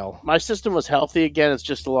was while. my system was healthy again. It's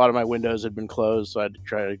just a lot of my windows had been closed, so I had to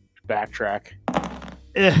try to backtrack.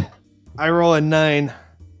 I roll a 9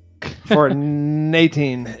 for an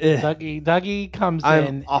 18. Dougie comes I'm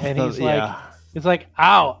in off and the he's like,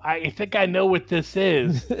 ow, I think I know what this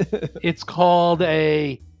is. It's called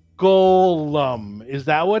a golem. Is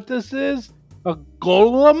that what this is? A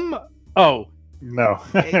golem? Oh, No.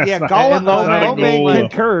 Yeah, It's not- golem. it's not a Lomain golem.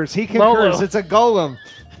 concurs. He concurs. Lolo. It's a golem.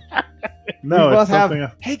 No, we both it's something.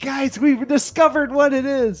 Hey guys, we've discovered what it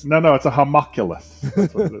is. No, it's a homunculus.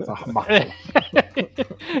 That's what it is, a homunculus.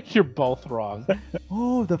 you're both wrong.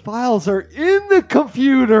 Oh, the files are in the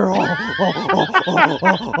computer.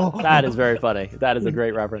 That is very funny. That is a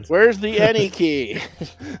great reference. Where's the any key?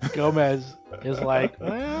 Gomez is like,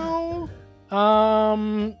 well,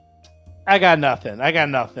 I got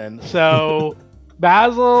nothing. So,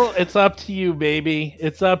 Basil, it's up to you, baby.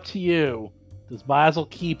 It's up to you. Does Basil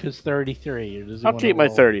keep his 33? Or does he I'll wanna keep my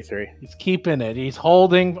roll? 33. He's keeping it. He's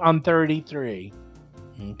holding on 33.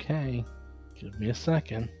 Okay. Give me a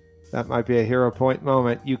second. That might be a hero point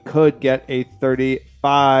moment. You could get a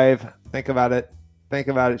 35. Think about it. Think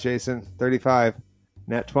about it, Jason. 35.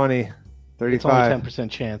 Net 20. It's only 35. 10%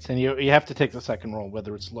 chance. And you have to take the second roll,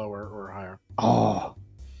 whether it's lower or higher. Oh.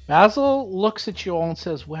 Basil looks at you all and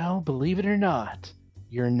says, well, believe it or not,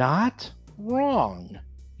 you're not wrong.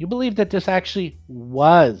 You believe that this actually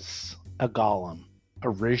was a golem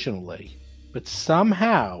originally, but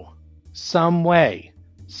somehow, some way,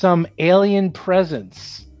 some alien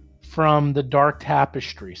presence from the Dark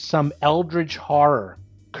Tapestry, some eldritch horror,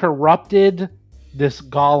 corrupted this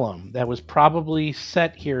golem that was probably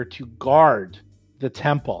set here to guard the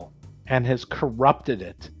temple and has corrupted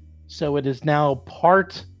it. So it is now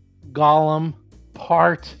part golem,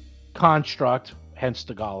 part construct, hence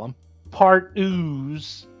the golem, part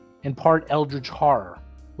ooze, and part eldritch horror,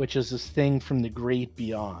 which is this thing from the great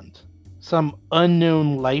beyond. Some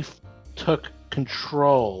unknown life took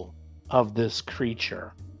control of this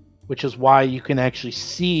creature, which is why you can actually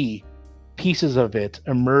see pieces of it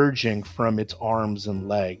emerging from its arms and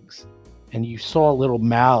legs. And you saw little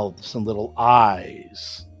mouths and little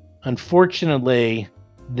eyes. Unfortunately,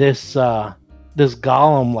 this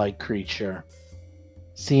golem-like creature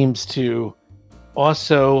seems to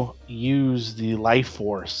also use the life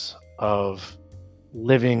force of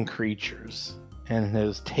living creatures and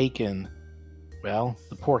has taken, well,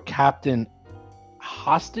 the poor captain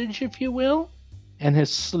hostage, if you will, and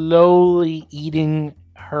is slowly eating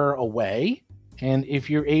her away. And if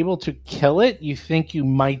you're able to kill it, you think you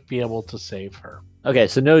might be able to save her. Okay,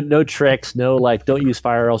 so no tricks, no like don't use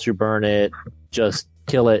fire else you burn it. Just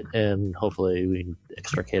kill it and hopefully we can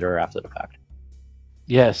extricate her after the fact.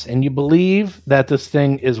 Yes, and you believe that this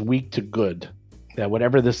thing is weak to good. That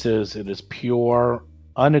whatever this is, it is pure,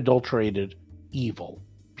 unadulterated evil.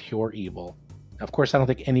 Pure evil. Now, of course, I don't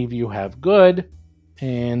think any of you have good,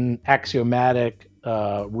 and axiomatic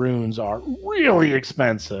runes are really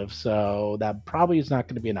expensive, so that probably is not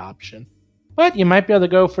going to be an option. But you might be able to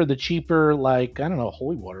go for the cheaper, like, I don't know,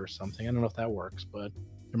 holy water or something. I don't know if that works, but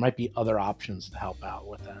there might be other options to help out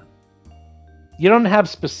with that. You don't have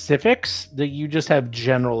specifics, that you just have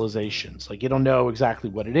generalizations. Like, you don't know exactly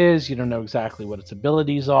what it is, you don't know exactly what its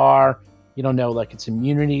abilities are, you don't know, like, its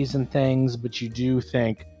immunities and things, but you do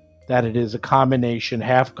think that it is a combination,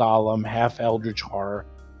 half golem, half eldritch horror,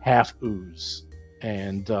 half ooze,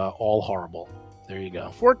 and all horrible. There you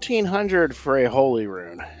go. 1,400 for a holy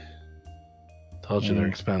rune. Told you they're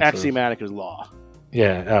expensive. Axiomatic is law.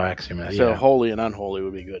 Yeah, axiomatic. So yeah. holy and unholy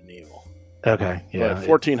would be good and evil. Okay, yeah. But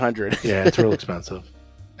 1,400. Yeah, it's real expensive.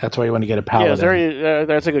 That's why you want to get a paladin. Yeah,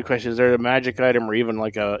 that's a good question. Is there a magic item or even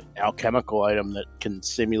like a alchemical item that can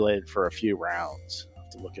simulate it for a few rounds? I'll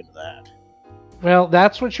have to look into that. Well,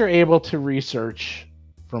 that's what you're able to research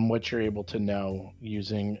from what you're able to know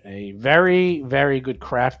using a very, very good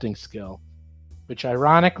crafting skill, which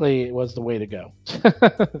ironically was the way to go.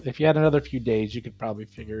 If you had another few days, you could probably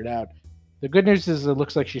figure it out. The good news is it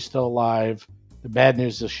looks like she's still alive. The bad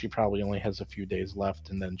news is she probably only has a few days left,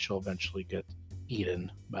 and then she'll eventually get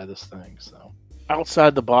eaten by this thing. So,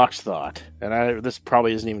 outside the box thought, and this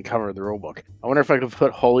probably isn't even covered in the rulebook. I wonder if I could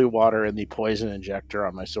put holy water in the poison injector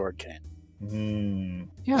on my sword cane.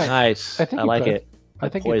 Yeah, Nice. I think I you like could. it. I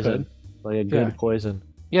think poison. you could. Like a good Yeah. poison.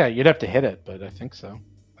 Yeah, you'd have to hit it, but I think so.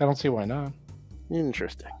 I don't see why not.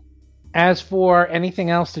 Interesting. As for anything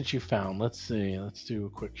else that you found, let's see. Let's do a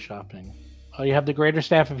quick shopping. Oh, you have the Greater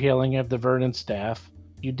Staff of Healing. You have the Verdant Staff.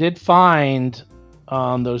 You did find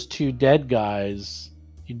those two dead guys.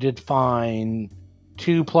 You did find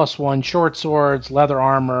 2+1 short swords, leather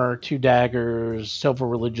armor, 2 daggers, silver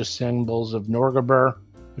religious symbols of Norgabur,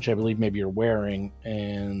 which I believe maybe you're wearing,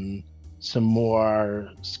 and some more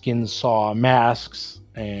skin saw masks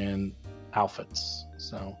and outfits.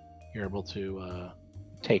 So you're able to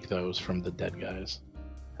take those from the dead guys.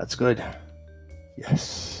 That's good.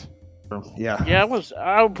 Yes. Yeah. Yeah,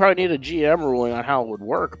 I would probably need a GM ruling on how it would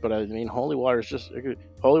work, but I mean, holy water is just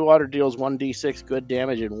holy water deals 1d6 good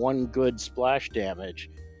damage and 1 good splash damage.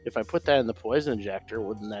 If I put that in the poison injector,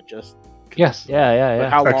 wouldn't that just Yes. Yeah. But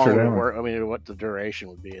how Extra long would it damage. work? I mean, what the duration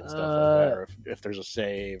would be and stuff like that, or if there's a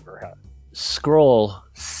save or how. Scroll.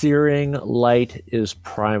 Searing Light is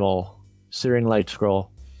primal. Searing Light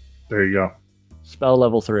scroll. There you go. Spell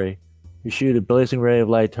level 3. You shoot a blazing ray of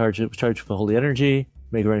light charged with holy energy.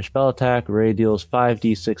 Make a ranged spell attack. Ray deals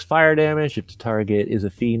 5d6 fire damage. If the target is a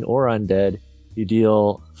fiend or undead, you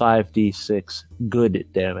deal 5d6 good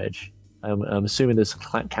damage. I'm assuming this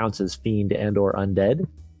counts as fiend and or undead.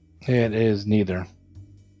 It is neither.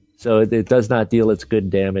 So it does not deal its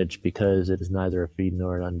good damage because it is neither a fiend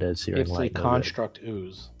nor an undead searing It's a light. No good. construct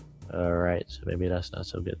ooze. All right, so maybe that's not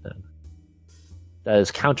so good then. That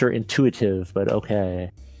is counterintuitive, but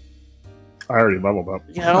okay. I already leveled up.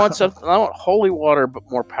 Yeah, I want holy water, but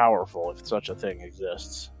more powerful if such a thing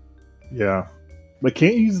exists. Yeah, but can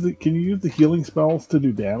you use the healing spells to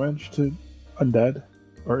do damage to undead?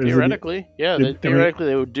 Or is Theoretically, Theoretically,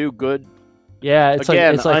 they would do good. Yeah, it's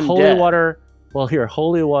Again, like holy undead. water. Well, here,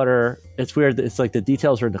 holy water. It's weird. It's like the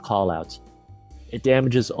details are in the callouts. It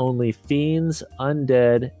damages only fiends,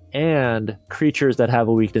 undead, and creatures that have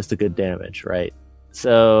a weakness to good damage, right?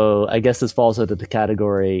 So I guess this falls under the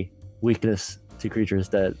category weakness to creatures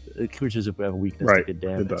who have a weakness to Right, good it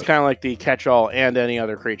damage. does. It's kind of like the catch-all and any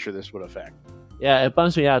other creature this would affect. Yeah, it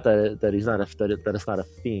bums me out that he's not that it's not a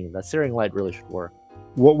fiend. That Searing Light really should work.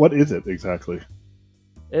 What is it exactly?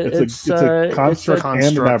 It's a construct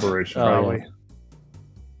and an aberration. Oh, probably. yeah.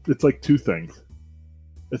 It's like two things.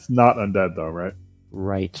 It's not undead though, right?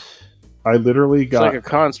 Right. I literally It's got. like a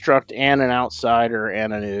construct and an outsider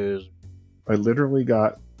and an ooze. I literally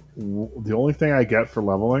got. The only thing I get for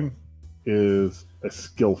leveling is a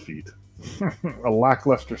skill feat, a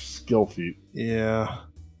lackluster skill feat. Yeah.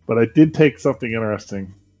 But I did take something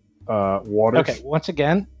interesting. Water. Okay, once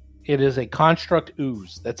again, it is a construct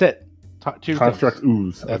ooze. That's it. Two Construct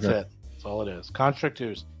things. ooze. That's okay. it. That's all it is. Construct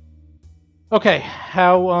ooze. Okay,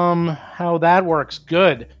 how that works?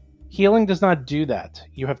 Good. Healing does not do that.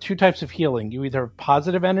 You have two types of healing. You either have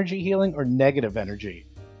positive energy healing or negative energy.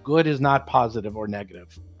 Good is not positive or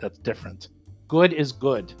negative. That's different. Good is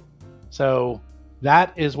good. So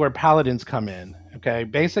that is where paladins come in. Okay,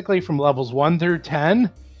 basically from levels 1 through 10,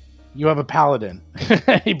 you have a paladin.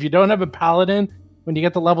 If you don't have a paladin, when you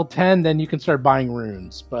get to level 10, then you can start buying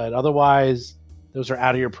runes. But otherwise, those are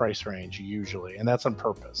out of your price range usually, and that's on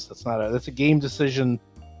purpose. That's a game decision.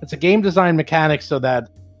 It's a game design mechanic so that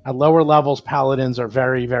at lower levels, paladins are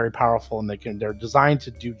very, very powerful, and they're designed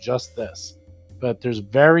to do just this. But there's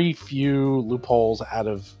very few loopholes out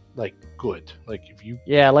of like good. Like if you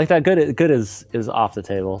Yeah, like that. Good is off the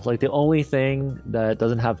table. Like the only thing that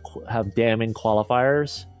doesn't have damning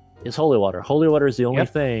qualifiers is holy water. Holy water is the only Yep,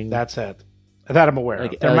 thing. that's it. That I'm aware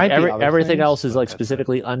like, of. There might be other everything things, else is but like that's it.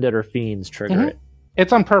 specifically undead or fiends trigger Mhm. it.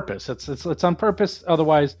 It's on purpose. It's on purpose.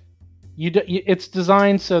 Otherwise, it's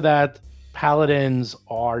designed so that paladins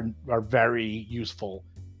are very useful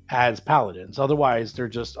as paladins. Otherwise, they're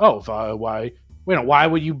just why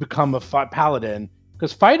would you become a paladin?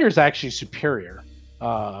 Because fighter is actually superior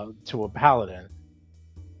to a paladin.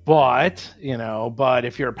 But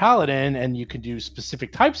if you're a paladin and you can do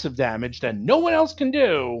specific types of damage that no one else can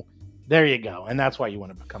do, there you go. And that's why you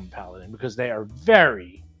want to become a paladin, because they are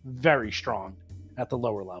very, very strong at the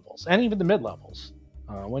lower levels and even the mid levels.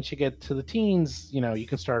 Once you get to the teens, you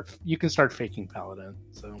can start faking paladin.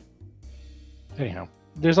 So anyhow,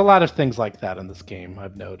 there's a lot of things like that in this game.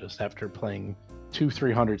 I've noticed after playing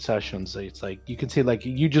 200-300 sessions, it's like you can see like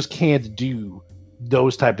you just can't do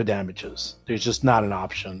those type of damages. There's just not an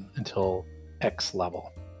option until X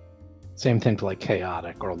level. Same thing to like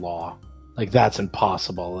chaotic or law. Like that's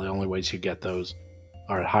impossible. The only ways you get those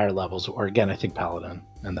are at higher levels, or again, I think paladin,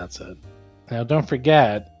 and that's it. Now, don't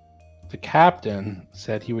forget, the captain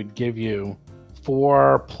said he would give you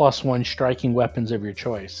 4 +1 striking weapons of your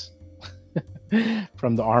choice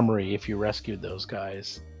from the armory if you rescued those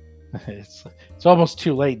guys. It's almost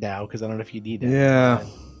too late now because I don't know if you need it. Yeah.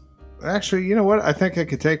 Actually, you know what? I think I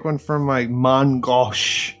could take one from my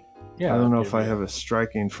Mongosh. Yeah, I don't know that'd if be I good. have a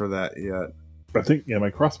striking for that yet. I think my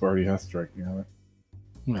crossbow already has striking on it.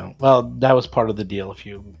 No. Well, that was part of the deal. If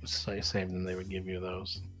you saved them, they would give you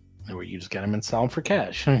those. Or you just get them and sell them for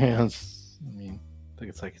cash. I think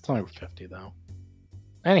it's only 50 though.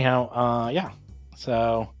 Anyhow, yeah.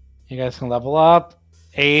 So you guys can level up.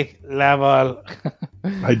 8th level.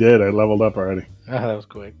 I did. I leveled up already. Oh, that was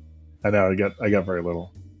quick. I know. I got very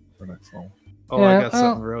little for next level. Oh, Yeah, I got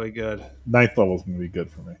something really good. 9th level is going to be good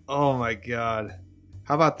for me. Oh my god.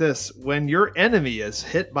 How about this? When your enemy is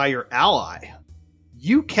hit by your ally,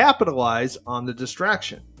 you capitalize on the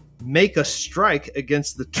distraction. Make a strike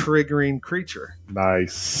against the triggering creature.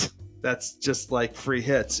 Nice. That's just like free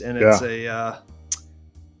hits, and it's a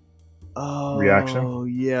reaction? Oh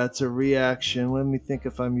yeah, it's a reaction. Let me think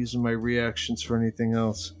if I'm using my reactions for anything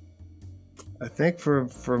else. I think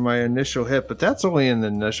for my initial hit, but that's only in the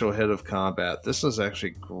initial hit of combat. This is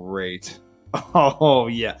actually great. Oh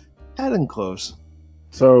yeah, head and close.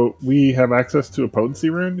 So we have access to a potency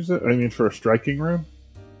rune, is it? I mean, for a striking rune?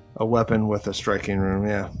 A weapon with a striking rune,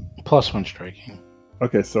 yeah. +1 striking.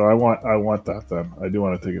 Okay, so I want that then. I do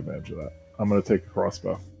want to take advantage of that. I'm going to take a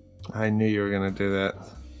crossbow. I knew you were going to do that.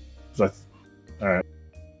 All right.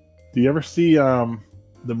 Do you ever see the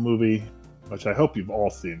movie, which I hope you've all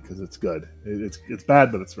seen because it's good. It's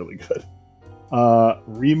bad, but it's really good.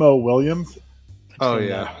 Remo Williams. Oh, Seen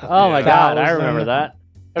yeah. that. Oh my god, I 1,000 remember that.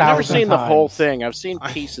 I've never 1,000 seen the whole times. thing. I've seen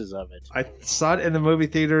pieces of it. I saw it in the movie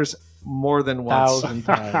theaters more than once. 1,000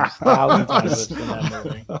 times. 1,000 times I've seen that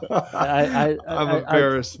movie. I'm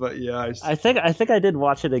embarrassed, but yeah. I think I did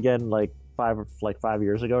watch it again like 5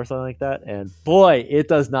 years ago or something like that, and boy, it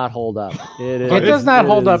does not hold up. It does not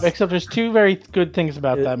hold up, except there's two very good things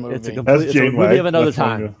about that movie. It's a movie of another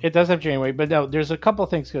time. It does have Janeway, but no, there's a couple of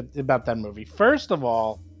things good about that movie. First of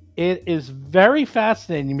all, it is very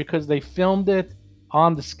fascinating because they filmed it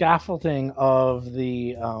on the scaffolding of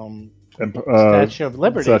the Statue of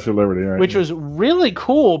Liberty. Statue of Liberty, right? Which was really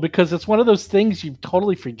cool because it's one of those things you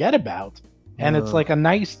totally forget about. And it's like a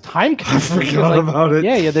nice time capsule. I forgot about it.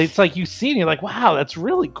 Yeah, it's like you see it and you're like, wow, that's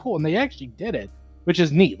really cool. And they actually did it, which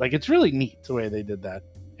is neat. Like, it's really neat the way they did that.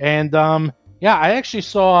 And yeah, I actually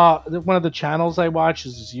saw one of the channels I watch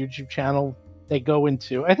is this YouTube channel. They go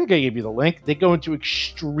into, I think I gave you the link, they go into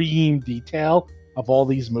extreme detail of all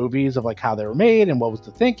these movies, of like how they were made and what was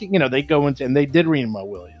the thinking. They go into, and they did Remo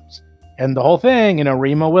Williams. And the whole thing,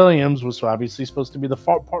 Remo Williams was obviously supposed to be the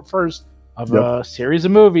first of a series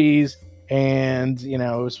of movies. And it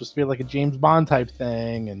was supposed to be like a James Bond type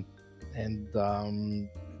thing, and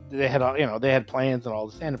they had plans and all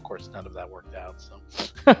this, and of course none of that worked out. So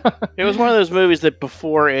it was one of those movies that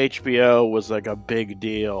before HBO was like a big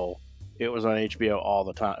deal. It was on HBO all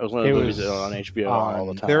the time. It was one of the movies that was on HBO all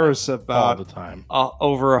the time. There was about all the time.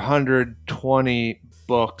 Over 120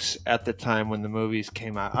 books at the time when the movies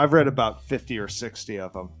came out. I've read about 50 or 60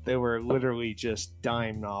 of them. They were literally just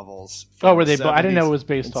dime novels. Oh, were they? I didn't know it was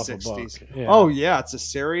based off 60s. A book. Yeah. Oh, yeah, it's a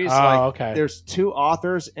series. Okay. There's 2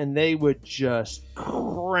 authors, and they would just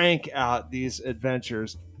crank out these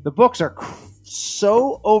adventures. The books are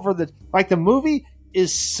so over the the movie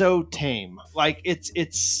is so tame. Like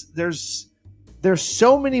there's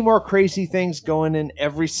so many more crazy things going in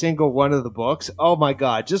every single one of the books. Oh my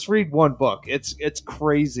god, just read one book. It's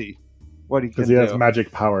crazy what he can do. Because he has magic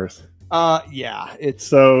powers. Yeah.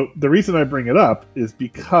 So the reason I bring it up is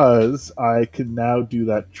because I can now do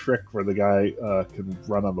that trick where the guy can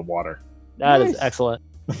run on the water. That is excellent.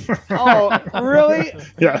 Oh, really?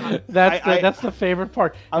 Yeah. That's the favorite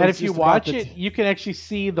part. And if you watch it, you can actually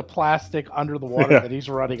see the plastic under the water that he's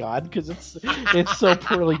running on because it's so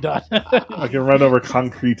poorly done. I can run over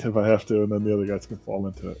concrete if I have to, and then the other guys can fall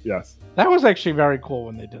into it. Yes. That was actually very cool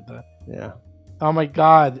when they did that. Yeah. Oh my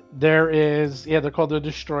god. They're called the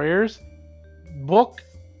Destroyers. Book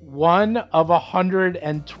 1 of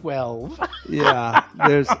 112. Yeah,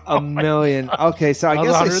 there's a million. Okay, so I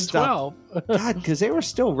guess 112. God, because they were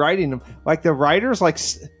still writing them. Like the writers,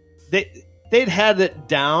 they'd had it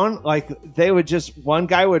down. Like they would one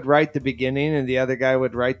guy would write the beginning and the other guy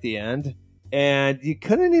would write the end, and you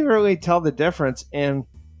couldn't even really tell the difference. And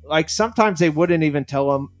like sometimes they wouldn't even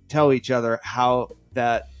tell each other how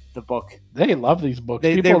the book. They love these books.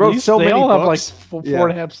 They wrote so many books. They all have like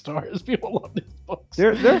 4.5 stars. People love these books.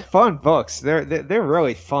 They're fun books. They're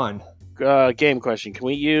really fun. Game question: can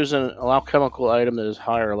we use an alchemical item that is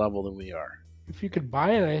higher level than we are? If you could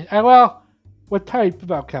buy it, well, what type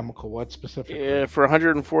of alchemical? What specifically? For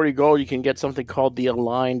 140 gold, you can get something called the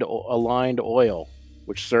aligned oil,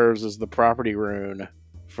 which serves as the property rune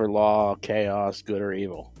for law, chaos, good or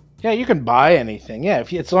evil. Yeah, you can buy anything. Yeah,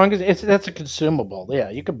 as long as that's a consumable.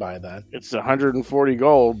 Yeah, you can buy that. It's 140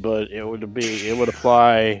 gold, but it would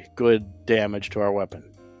apply good damage to our weapon.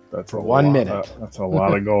 That's for 1 minute. That's a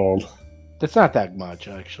lot of gold. That's not that much,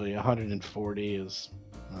 actually. 140 is.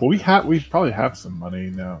 Well, we probably have some money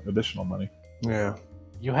now, additional money. Yeah.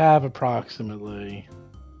 You have approximately.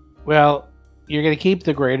 Well, you're going to keep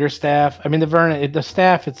the greater staff. I mean, the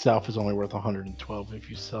staff itself is only worth 112 if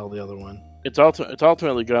you sell the other one. It's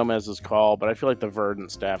ultimately Gomez's call, but I feel like the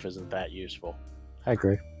verdant staff isn't that useful. I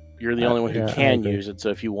agree. You're the only one who can use it, so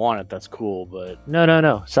if you want it, that's cool. But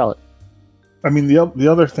no, sell it. I mean, the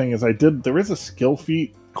other thing is there is a skill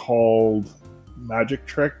feat called Magic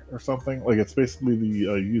Trick or something. Like it's basically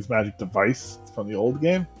the use magic device from the old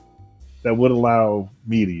game that would allow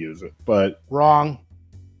me to use it, but wrong.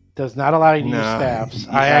 Does not allow you to use staffs.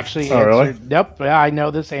 I actually answered. Really? Nope. Yeah, I know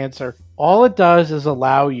this answer. All it does is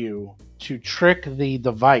allow you to trick the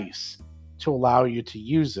device to allow you to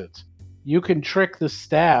use it. You can trick the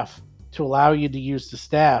staff to allow you to use the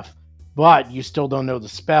staff, but you still don't know the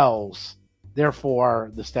spells.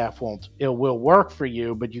 Therefore, the staff it will work for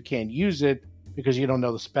you, but you can't use it because you don't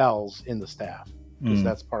know the spells in the staff. Because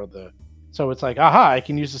that's part of so it's like, aha, I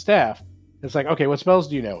can use the staff. It's like, okay, what spells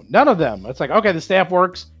do you know? None of them. It's like, okay, the staff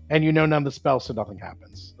works, and you know none of the spells, so nothing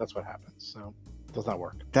happens. That's what happens. So it does not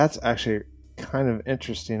work. That's actually kind of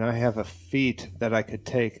interesting. I have a feat that I could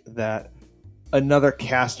take that another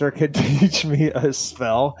caster could teach me a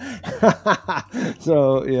spell.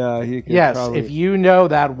 So yeah, he could. Yes, if you know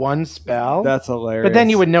that one spell, that's hilarious. But then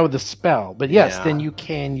you would know the spell. But yes, then you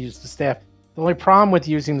can use the staff. The only problem with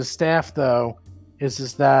using the staff, though,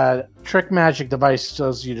 is that trick magic device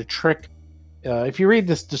tells you to trick If you read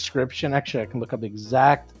this description, actually, I can look up the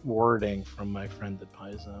exact wording from my friend at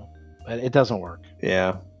Paizo, but it doesn't work.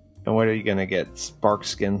 Yeah. And what are you gonna get? Spark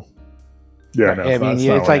skin. Yeah, no, I mean, it's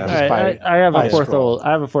yeah, not it's like what just happened. by I have by a fourth scroll. level.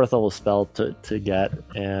 I have a fourth level spell to get,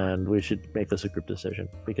 and we should make this a group decision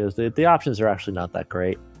because the options are actually not that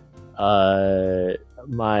great.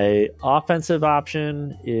 My offensive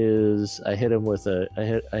option is I hit him with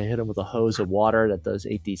a hose of water that does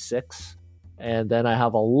 8d6, and then I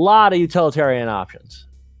have a lot of utilitarian options.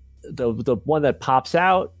 The one that pops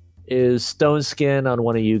out is stone skin on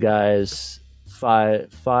one of you guys, 5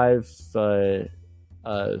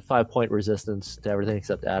 point resistance to everything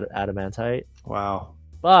except adamantite. Wow.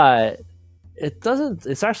 But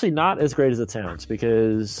it's actually not as great as it sounds,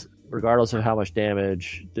 because regardless of how much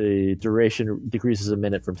damage, the duration decreases a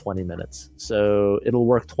minute from 20 minutes. So it'll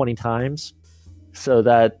work 20 times. So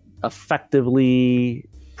that effectively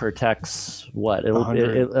protects what? It will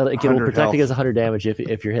 100 protect health. against 100 damage if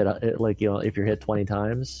you're hit if you're hit 20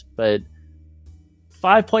 times. But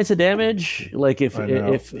 5 points of damage, like if I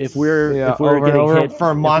know. if we're over getting and over hit for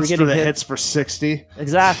a if we're monster getting that hit- hits for 60.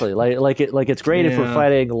 Exactly. Like it's great if we're Yeah.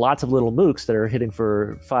 fighting lots of little mooks that are hitting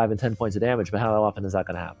for 5 and 10 points of damage, but how often is that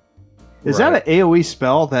going to happen? Is that an AoE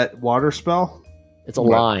spell, that water spell? It's a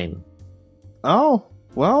What? line. Oh,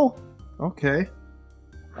 well, okay.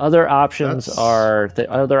 Other options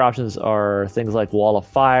That's- are things like Wall of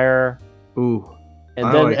Fire, Ooh. and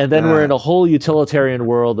I then like and then we're that. in a whole utilitarian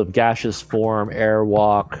world of gaseous form,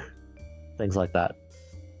 airwalk, things like that.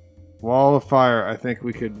 Wall of Fire, I think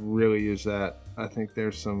we could really use that. I think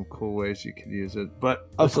there's some cool ways you could use it. But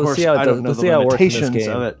of Let's- let's course, see how it I does- don't know let's the see how it works in this limitations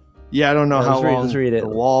game. of it. Yeah, I don't know how long Let's read it. the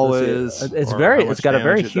wall Let's see is. it. It's or very. how It's much got a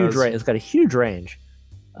very damage it huge does. range. It's got a huge range.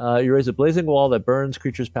 You raise a blazing wall that burns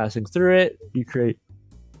creatures passing through it. You create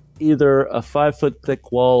either a 5-foot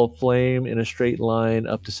thick wall of flame in a straight line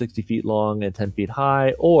up to 60 feet long and 10 feet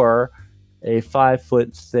high, or a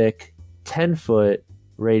 5-foot thick, 10-foot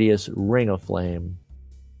radius ring of flame.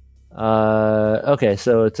 Okay,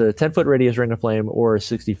 so it's a 10-foot radius ring of flame, or a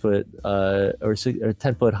 60-foot or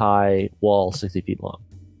 10-foot high wall, 60 feet long.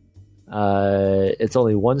 It's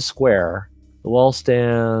only one square. The wall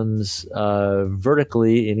stands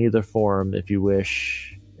vertically in either form if you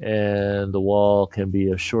wish, and the wall can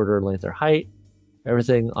be of shorter length or height.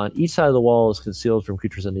 Everything on each side of the wall is concealed from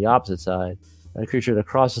creatures on the opposite side. A creature that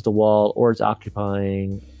crosses the wall or is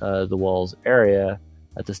occupying the wall's area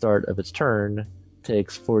at the start of its turn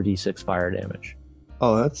takes 4d6 fire damage.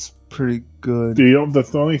 Oh, that's pretty good. The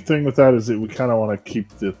only thing with that is that we kind of want to keep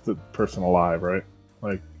the person alive, right?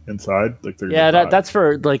 Like inside, like they're Yeah, gonna die. that's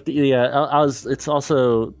for like it's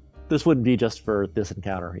also, this wouldn't be just for this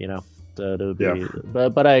encounter, you know. So it would be, Yeah.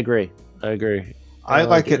 but I agree. I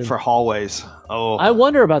like it for hallways. Oh, I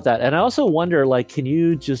wonder about that, and I also wonder, like, can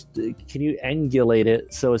you angulate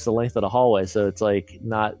it so it's the length of the hallway, so it's like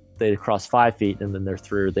not they cross 5 feet and then they're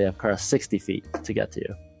through. They have crossed 60 feet to get to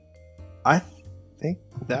you. I think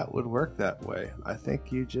that would work that way. I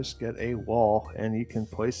think you just get a wall and you can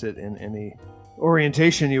place it in any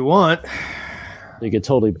orientation you want. You could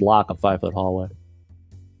totally block a 5-foot hallway.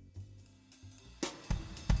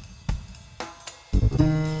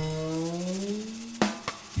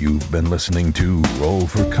 You've been listening to Roll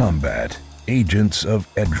for Combat, Agents of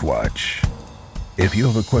Edgewatch. If you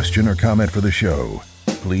have a question or comment for the show,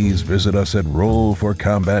 please visit us at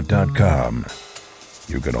rollforcombat.com.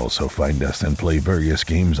 You can also find us and play various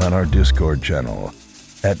games on our Discord channel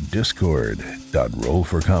at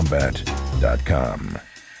discord.rollforcombat.com.